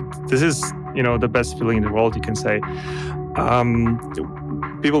 this is the best feeling in the world, you can say.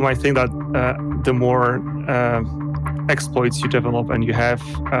 People might think that the more exploits you develop and you have,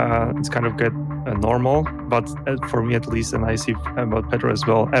 it's kind of get normal. But for me at least, and I see about Pedro as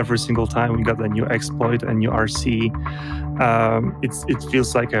well, every single time we got a new exploit, a new RC, it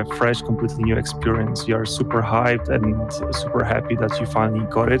feels like a fresh, completely new experience. You are super hyped and super happy that you finally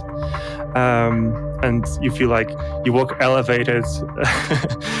got it. And you feel like you walk elevated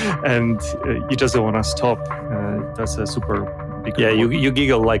and you just don't want to stop. That's a super big reward. You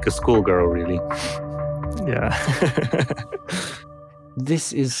giggle like a schoolgirl, really. Yeah.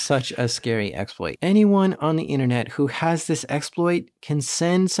 This is such a scary exploit. Anyone on the internet who has this exploit can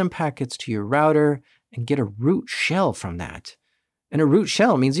send some packets to your router and get a root shell from that. And a root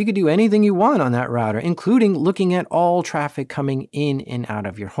shell means you could do anything you want on that router, including looking at all traffic coming in and out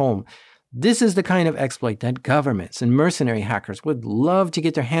of your home. This is the kind of exploit that governments and mercenary hackers would love to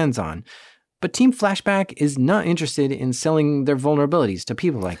get their hands on. But Team Flashback is not interested in selling their vulnerabilities to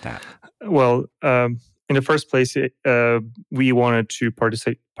people like that. Well, in the first place, we wanted to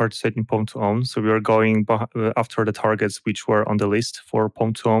participate in Pwn to Own. So we were going after the targets which were on the list for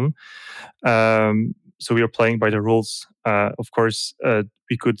Pwn to Own. So we were playing by the rules. Of course,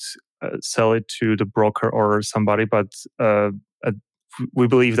 we could sell it to the broker or somebody, but we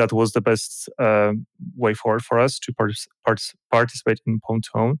believe that was the best way forward for us to participate in Pwn to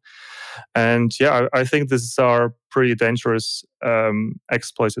Own. And yeah, I think these are pretty dangerous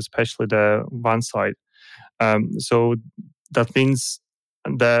exploits, especially the one side. So that means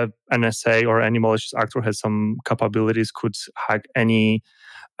the NSA or any malicious actor has some capabilities, could hack any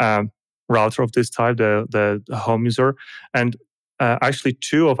router of this type, the home user. And actually,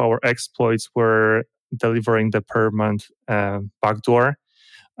 2 of our exploits were delivering the permanent backdoor.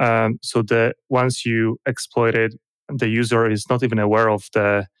 So once you exploit it, the user is not even aware of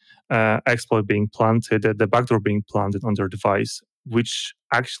the exploit being planted, the backdoor being planted on their device, which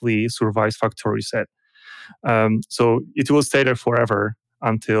actually survives factory reset. So it will stay there forever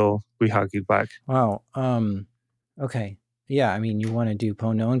until we hack it back. Wow. Okay. Yeah, I mean, you want to do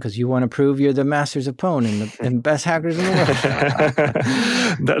Pwn to Own because you want to prove you're the masters of Pwn and the best hackers in the world.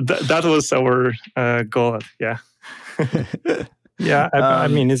 that was our goal. Yeah. Yeah, I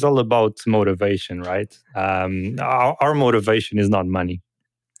mean, it's all about motivation, right? Our motivation is not money.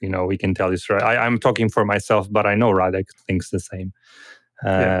 We can tell this, right? I'm talking for myself, but I know Radek thinks the same.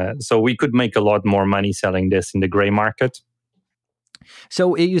 So we could make a lot more money selling this in the gray market.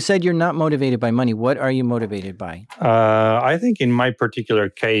 So you said you're not motivated by money. What are you motivated by? I think in my particular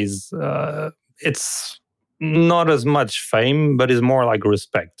case, it's not as much fame, but it's more like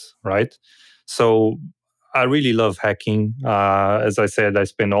respect, right? So I really love hacking. As I said, I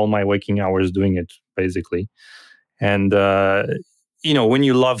spend all my waking hours doing it, basically. And, when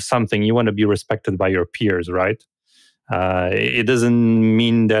you love something, you want to be respected by your peers, right? It doesn't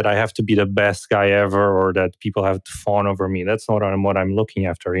mean that I have to be the best guy ever or that people have to fawn over me. That's not what I'm looking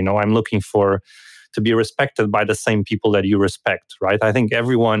after. I'm looking to be respected by the same people that you respect, right? I think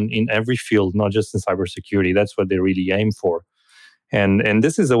everyone in every field, not just in cybersecurity, that's what they really aim for. And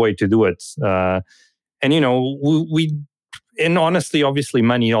this is the way to do it. And honestly, obviously,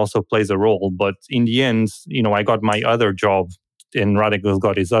 money also plays a role. But in the end, I got my other job, and Radek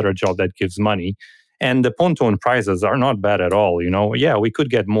got his other job that gives money. And the Pwn to Own prizes are not bad at all. Yeah, we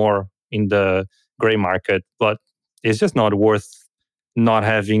could get more in the gray market, but it's just not worth not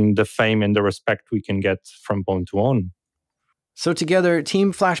having the fame and the respect we can get from Pwn to Own. So together,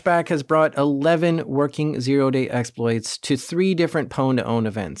 Team Flashback has brought 11 working zero-day exploits to 3 different Pwn to Own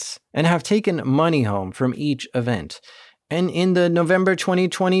events and have taken money home from each event. And in the November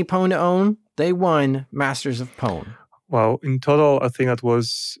 2020 Pwn to Own, they won Masters of Pwn. Well, in total, I think that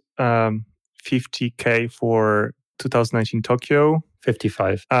was $50K for 2019 Tokyo.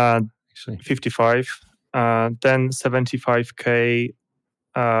 55. Actually. 55. then 75K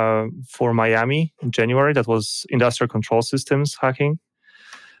for Miami in January. That was industrial control systems hacking.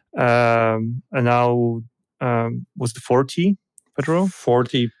 And now was the 40, Pedro?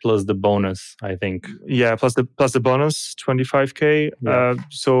 40 plus the bonus, I think. Yeah, plus the bonus, 25K. Yeah.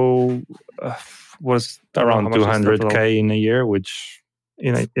 So was around 200K in a year, which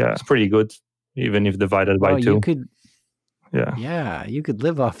is pretty good, even if divided by two. You could, you could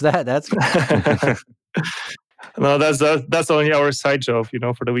live off that. That's no, that's only our side job,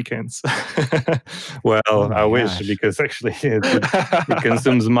 for the weekends. Well, I wish, because actually it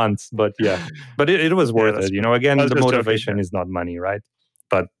consumes months. But but it was worth it. Again, the motivation is not money, right?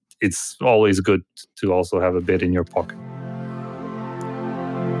 But it's always good to also have a bit in your pocket.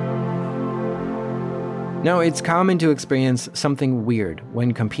 Now, it's common to experience something weird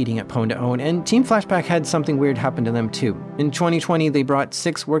when competing at Pwn2Own, and Team Flashback had something weird happen to them too. In 2020, they brought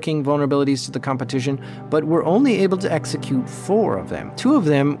 6 working vulnerabilities to the competition, but were only able to execute 4 of them. 2 of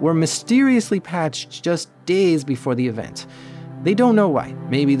them were mysteriously patched just days before the event. They don't know why.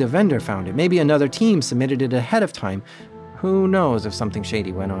 Maybe the vendor found it. Maybe another team submitted it ahead of time. Who knows if something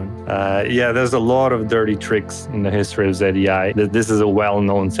shady went on? There's a lot of dirty tricks in the history of ZDI. This is a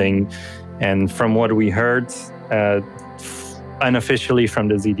well-known thing. And from what we heard, unofficially from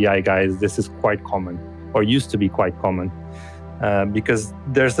the ZDI guys, this is quite common, or used to be quite common. Because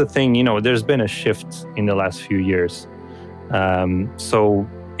there's the thing, there's been a shift in the last few years. So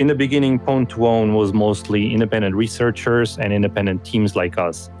in the beginning, Pwn2Own was mostly independent researchers and independent teams like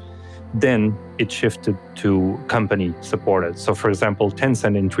us. Then it shifted to company supported. So for example,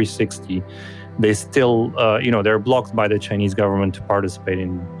 Tencent in 360, they still, they're blocked by the Chinese government to participate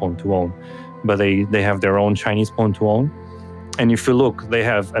in Pwn2Own, but they have their own Chinese Pwn2Own. And if you look, they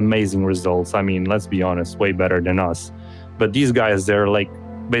have amazing results. I mean, let's be honest, way better than us. But these guys, they're like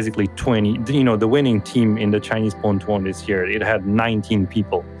basically 20, the winning team in the Chinese Pwn2Own this year, it had 19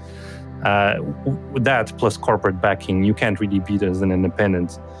 people. That plus corporate backing, you can't really beat as an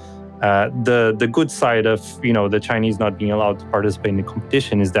independent. The good side of the Chinese not being allowed to participate in the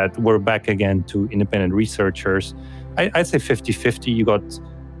competition is that we're back again to independent researchers. I'd say 50-50. You got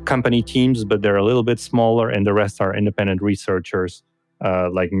company teams, but they're a little bit smaller, and the rest are independent researchers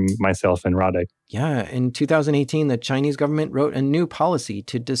like myself and Radek. Yeah, in 2018, the Chinese government wrote a new policy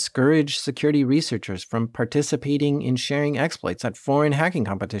to discourage security researchers from participating in sharing exploits at foreign hacking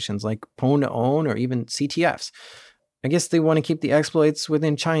competitions like Pwn2Own or even CTFs. I guess they want to keep the exploits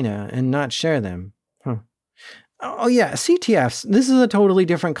within China and not share them. Oh yeah, CTFs. This is a totally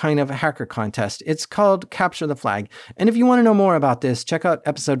different kind of hacker contest. It's called Capture the Flag. And if you want to know more about this, check out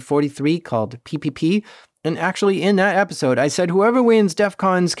episode 43 called PPP. And actually in that episode, I said whoever wins DEF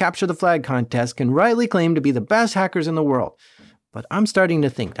CON's Capture the Flag contest can rightly claim to be the best hackers in the world. But I'm starting to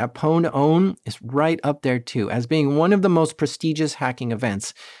think that Pwn2Own is right up there too, as being one of the most prestigious hacking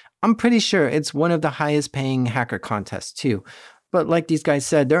events. I'm pretty sure it's one of the highest paying hacker contests too. But like these guys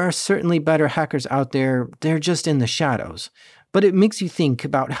said, there are certainly better hackers out there. They're just in the shadows. But it makes you think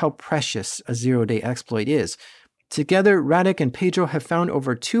about how precious a zero-day exploit is. Together, Radek and Pedro have found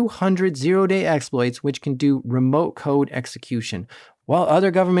over 200 zero-day exploits which can do remote code execution, while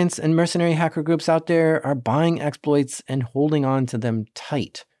other governments and mercenary hacker groups out there are buying exploits and holding on to them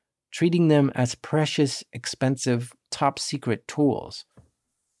tight, treating them as precious, expensive, top-secret tools.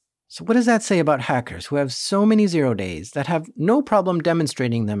 So what does that say about hackers who have so many zero days that have no problem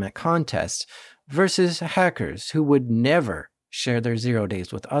demonstrating them at contests versus hackers who would never share their zero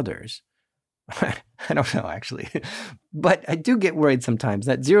days with others? I don't know, actually. But I do get worried sometimes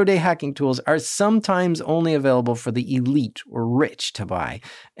that zero-day hacking tools are sometimes only available for the elite or rich to buy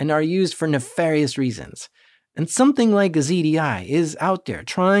and are used for nefarious reasons. And something like ZDI is out there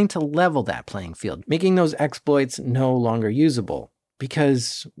trying to level that playing field, making those exploits no longer usable.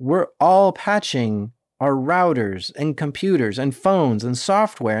 Because we're all patching our routers and computers and phones and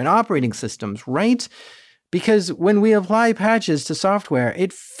software and operating systems, right? Because when we apply patches to software,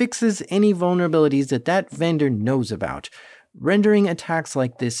 it fixes any vulnerabilities that vendor knows about, rendering attacks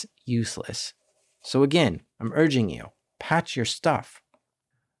like this useless. So again, I'm urging you, patch your stuff.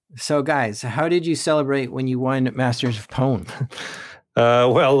 So guys, how did you celebrate when you won Masters of Pwn?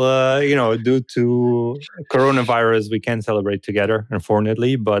 Due to coronavirus, we can't celebrate together,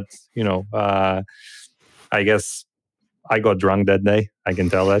 unfortunately. But, I guess I got drunk that day. I can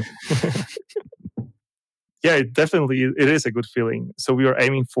tell that. Yeah, it is a good feeling. So we are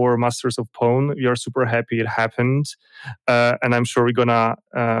aiming for Masters of Pwn. We are super happy it happened. And I'm sure we're going to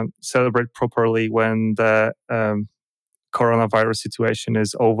celebrate properly when the coronavirus situation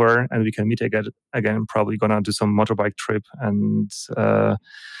is over and we can meet again, probably gonna do some motorbike trip and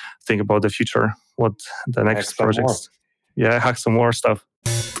think about the future, what the next projects. Yeah, hack some more stuff.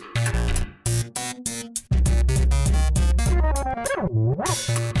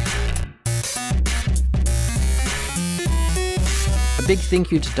 A big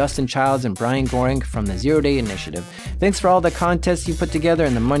thank you to Dustin Childs and Brian Goring from the Zero Day Initiative. Thanks for all the contests you put together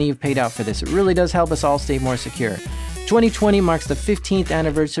and the money you've paid out for this. It really does help us all stay more secure. 2020 marks the 15th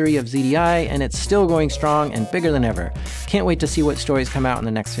anniversary of ZDI, and it's still going strong and bigger than ever. Can't wait to see what stories come out in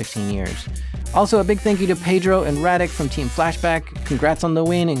the next 15 years. Also, a big thank you to Pedro and Radek from Team Flashback. Congrats on the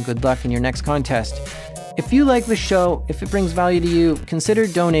win and good luck in your next contest. If you like the show, if it brings value to you, consider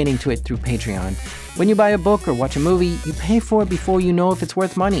donating to it through Patreon. When you buy a book or watch a movie, you pay for it before you know if it's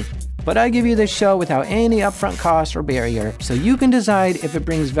worth money. But I give you this show without any upfront cost or barrier, so you can decide if it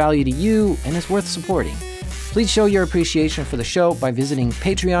brings value to you and is worth supporting. Please show your appreciation for the show by visiting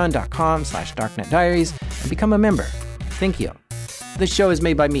patreon.com/darknetdiaries and become a member. Thank you. This show is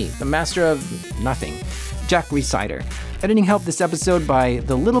made by me, the master of nothing, Jack Rhysider. Editing help this episode by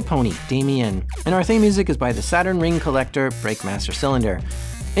The Little Pony, Damien. And our theme music is by the Saturn Ring Collector, Breakmaster Cylinder.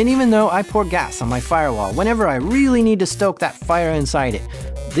 And even though I pour gas on my firewall whenever I really need to stoke that fire inside it,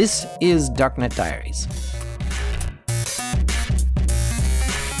 this is Darknet Diaries.